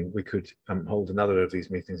feeling we could hold another of these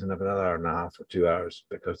meetings another hour and a half or 2 hours,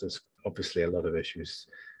 because there's obviously a lot of issues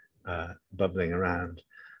bubbling around.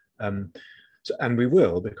 And we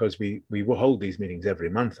will, because we will hold these meetings every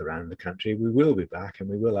month around the country. We will be back, and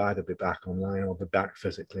we will either be back online or be back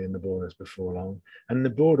physically in the Borders before long. And the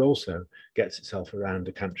board also gets itself around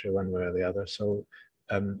the country one way or the other. So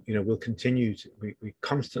we'll continue to, we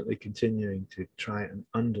constantly continuing to try and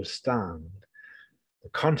understand the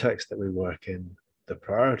context that we work in, the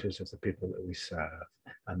priorities of the people that we serve,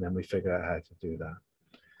 and then we figure out how to do that.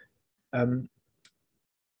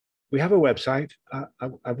 We have a website.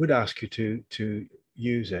 I would ask you to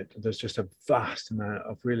use it. There's just a vast amount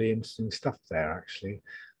of really interesting stuff there, actually.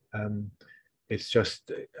 It's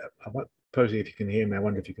just, Posy, if you can hear me, I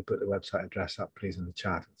wonder if you could put the website address up, please, in the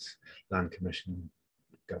chat. It's Land Commission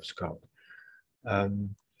GovScot.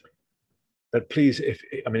 But please, if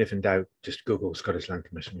in doubt, just Google Scottish Land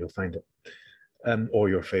Commission, you'll find it, or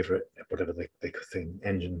your favourite, whatever the thing,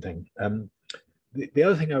 engine thing. The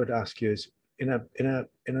other thing I would ask you is, in a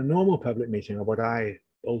normal public meeting, or what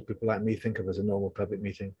old people like me think of as a normal public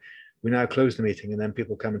meeting, we now close the meeting, and then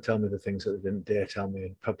people come and tell me the things that they didn't dare tell me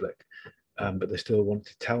in public, but they still want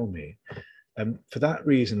to tell me. For that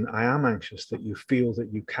reason, I am anxious that you feel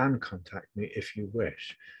that you can contact me if you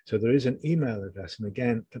wish. So there is an email address, and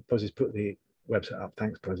again, Posy's put the website up.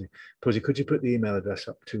 Thanks, Posy. Posy, could you put the email address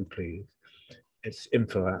up too, please? It's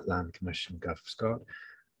info@landcommission.gov.scot.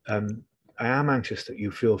 I am anxious that you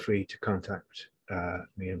feel free to contact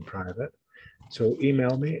me in private. So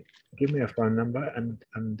email me, give me a phone number, and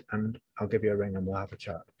I'll give you a ring and we'll have a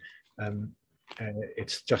chat.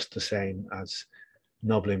 It's just the same as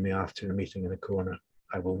nobbling me after a meeting in a corner.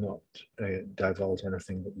 I will not divulge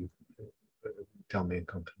anything that you tell me in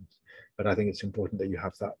confidence. But I think it's important that you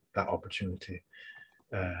have that opportunity.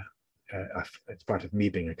 It's part of me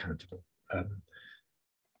being accountable. I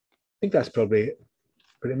think that's probably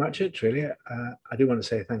pretty much it, really. I do want to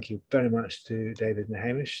say thank you very much to David and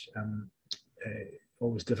Hamish.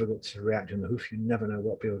 Always difficult to react on the hoof. You never know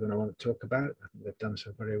what people are going to want to talk about. I think they've done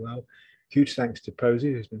so very well. Huge thanks to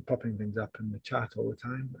Posy, who's been popping things up in the chat all the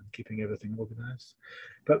time and keeping everything organised.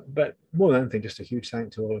 But more than anything, just a huge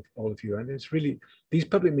thank to all of you. And it's really, these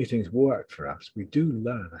public meetings work for us. We do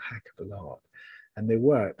learn a heck of a lot. And they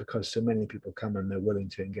work because so many people come and they're willing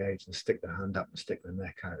to engage and stick their hand up and stick their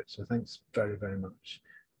neck out. So thanks very, very much.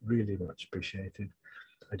 Really much appreciated.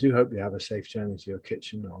 I do hope you have a safe journey to your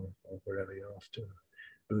kitchen or wherever you're off to,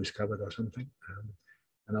 booze cupboard or something.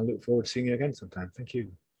 And I look forward to seeing you again sometime. Thank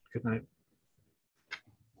you. Good night.